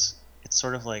because it's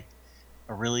sort of like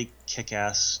a really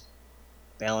kick-ass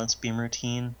balance beam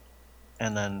routine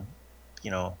and then,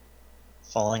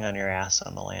 falling on your ass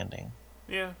on the landing.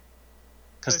 Yeah.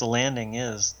 Because the landing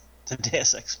is the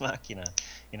Deus Ex Machina.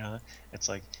 It's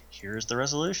like, here's the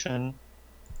resolution.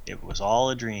 It was all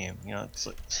a dream. It's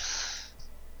like,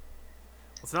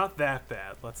 it's not that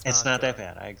bad. It's not that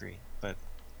bad. I agree, but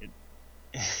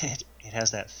it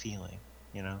has that feeling.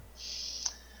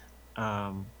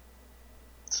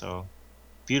 So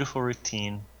beautiful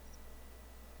routine,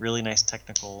 really nice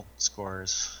technical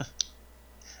scores,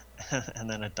 and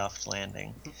then a duffed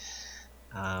landing.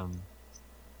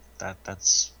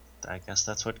 That's I guess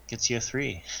that's what gets you a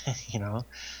 3.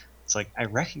 It's like, I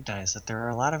recognize that there are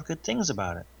a lot of good things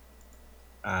about it.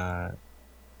 There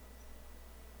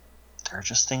are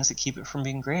just things that keep it from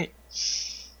being great.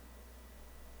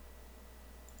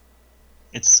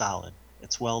 It's solid.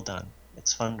 It's well done.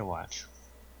 It's fun to watch.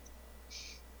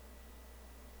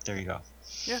 There you go.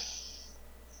 Yeah.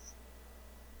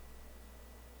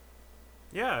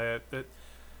 Yeah.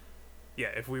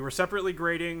 If we were separately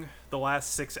grading the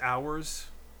last 6 hours,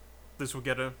 this would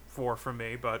get a 4 from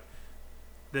me, but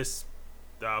this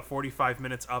 45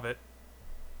 minutes of it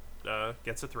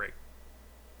gets a 3.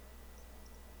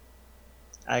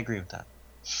 I agree with that.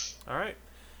 All right.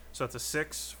 So that's a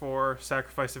 6 for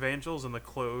Sacrifice of Angels and the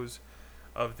close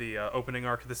of the opening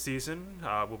arc of the season.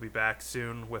 We'll be back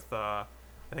soon with, I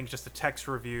think, just a text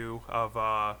review of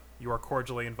You Are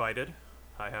Cordially Invited.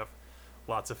 I have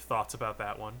lots of thoughts about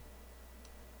that one.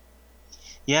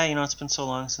 Yeah, it's been so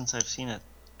long since I've seen it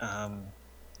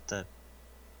that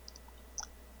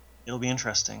it'll be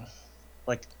interesting.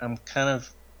 Like, I'm kind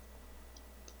of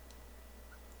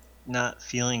not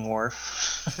feeling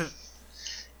Worf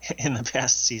in the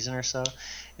past season or so.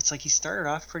 It's like he started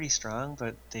off pretty strong,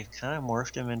 but they've kind of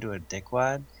morphed him into a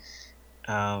dickwad.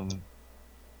 I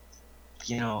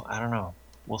don't know.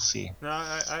 We'll see. No,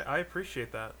 I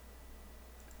appreciate that.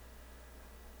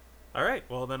 All right,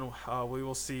 well then we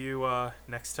will see you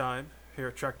next time here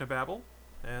at Treknababble,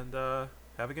 and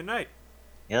have a good night.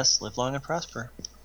 Yes, live long and prosper.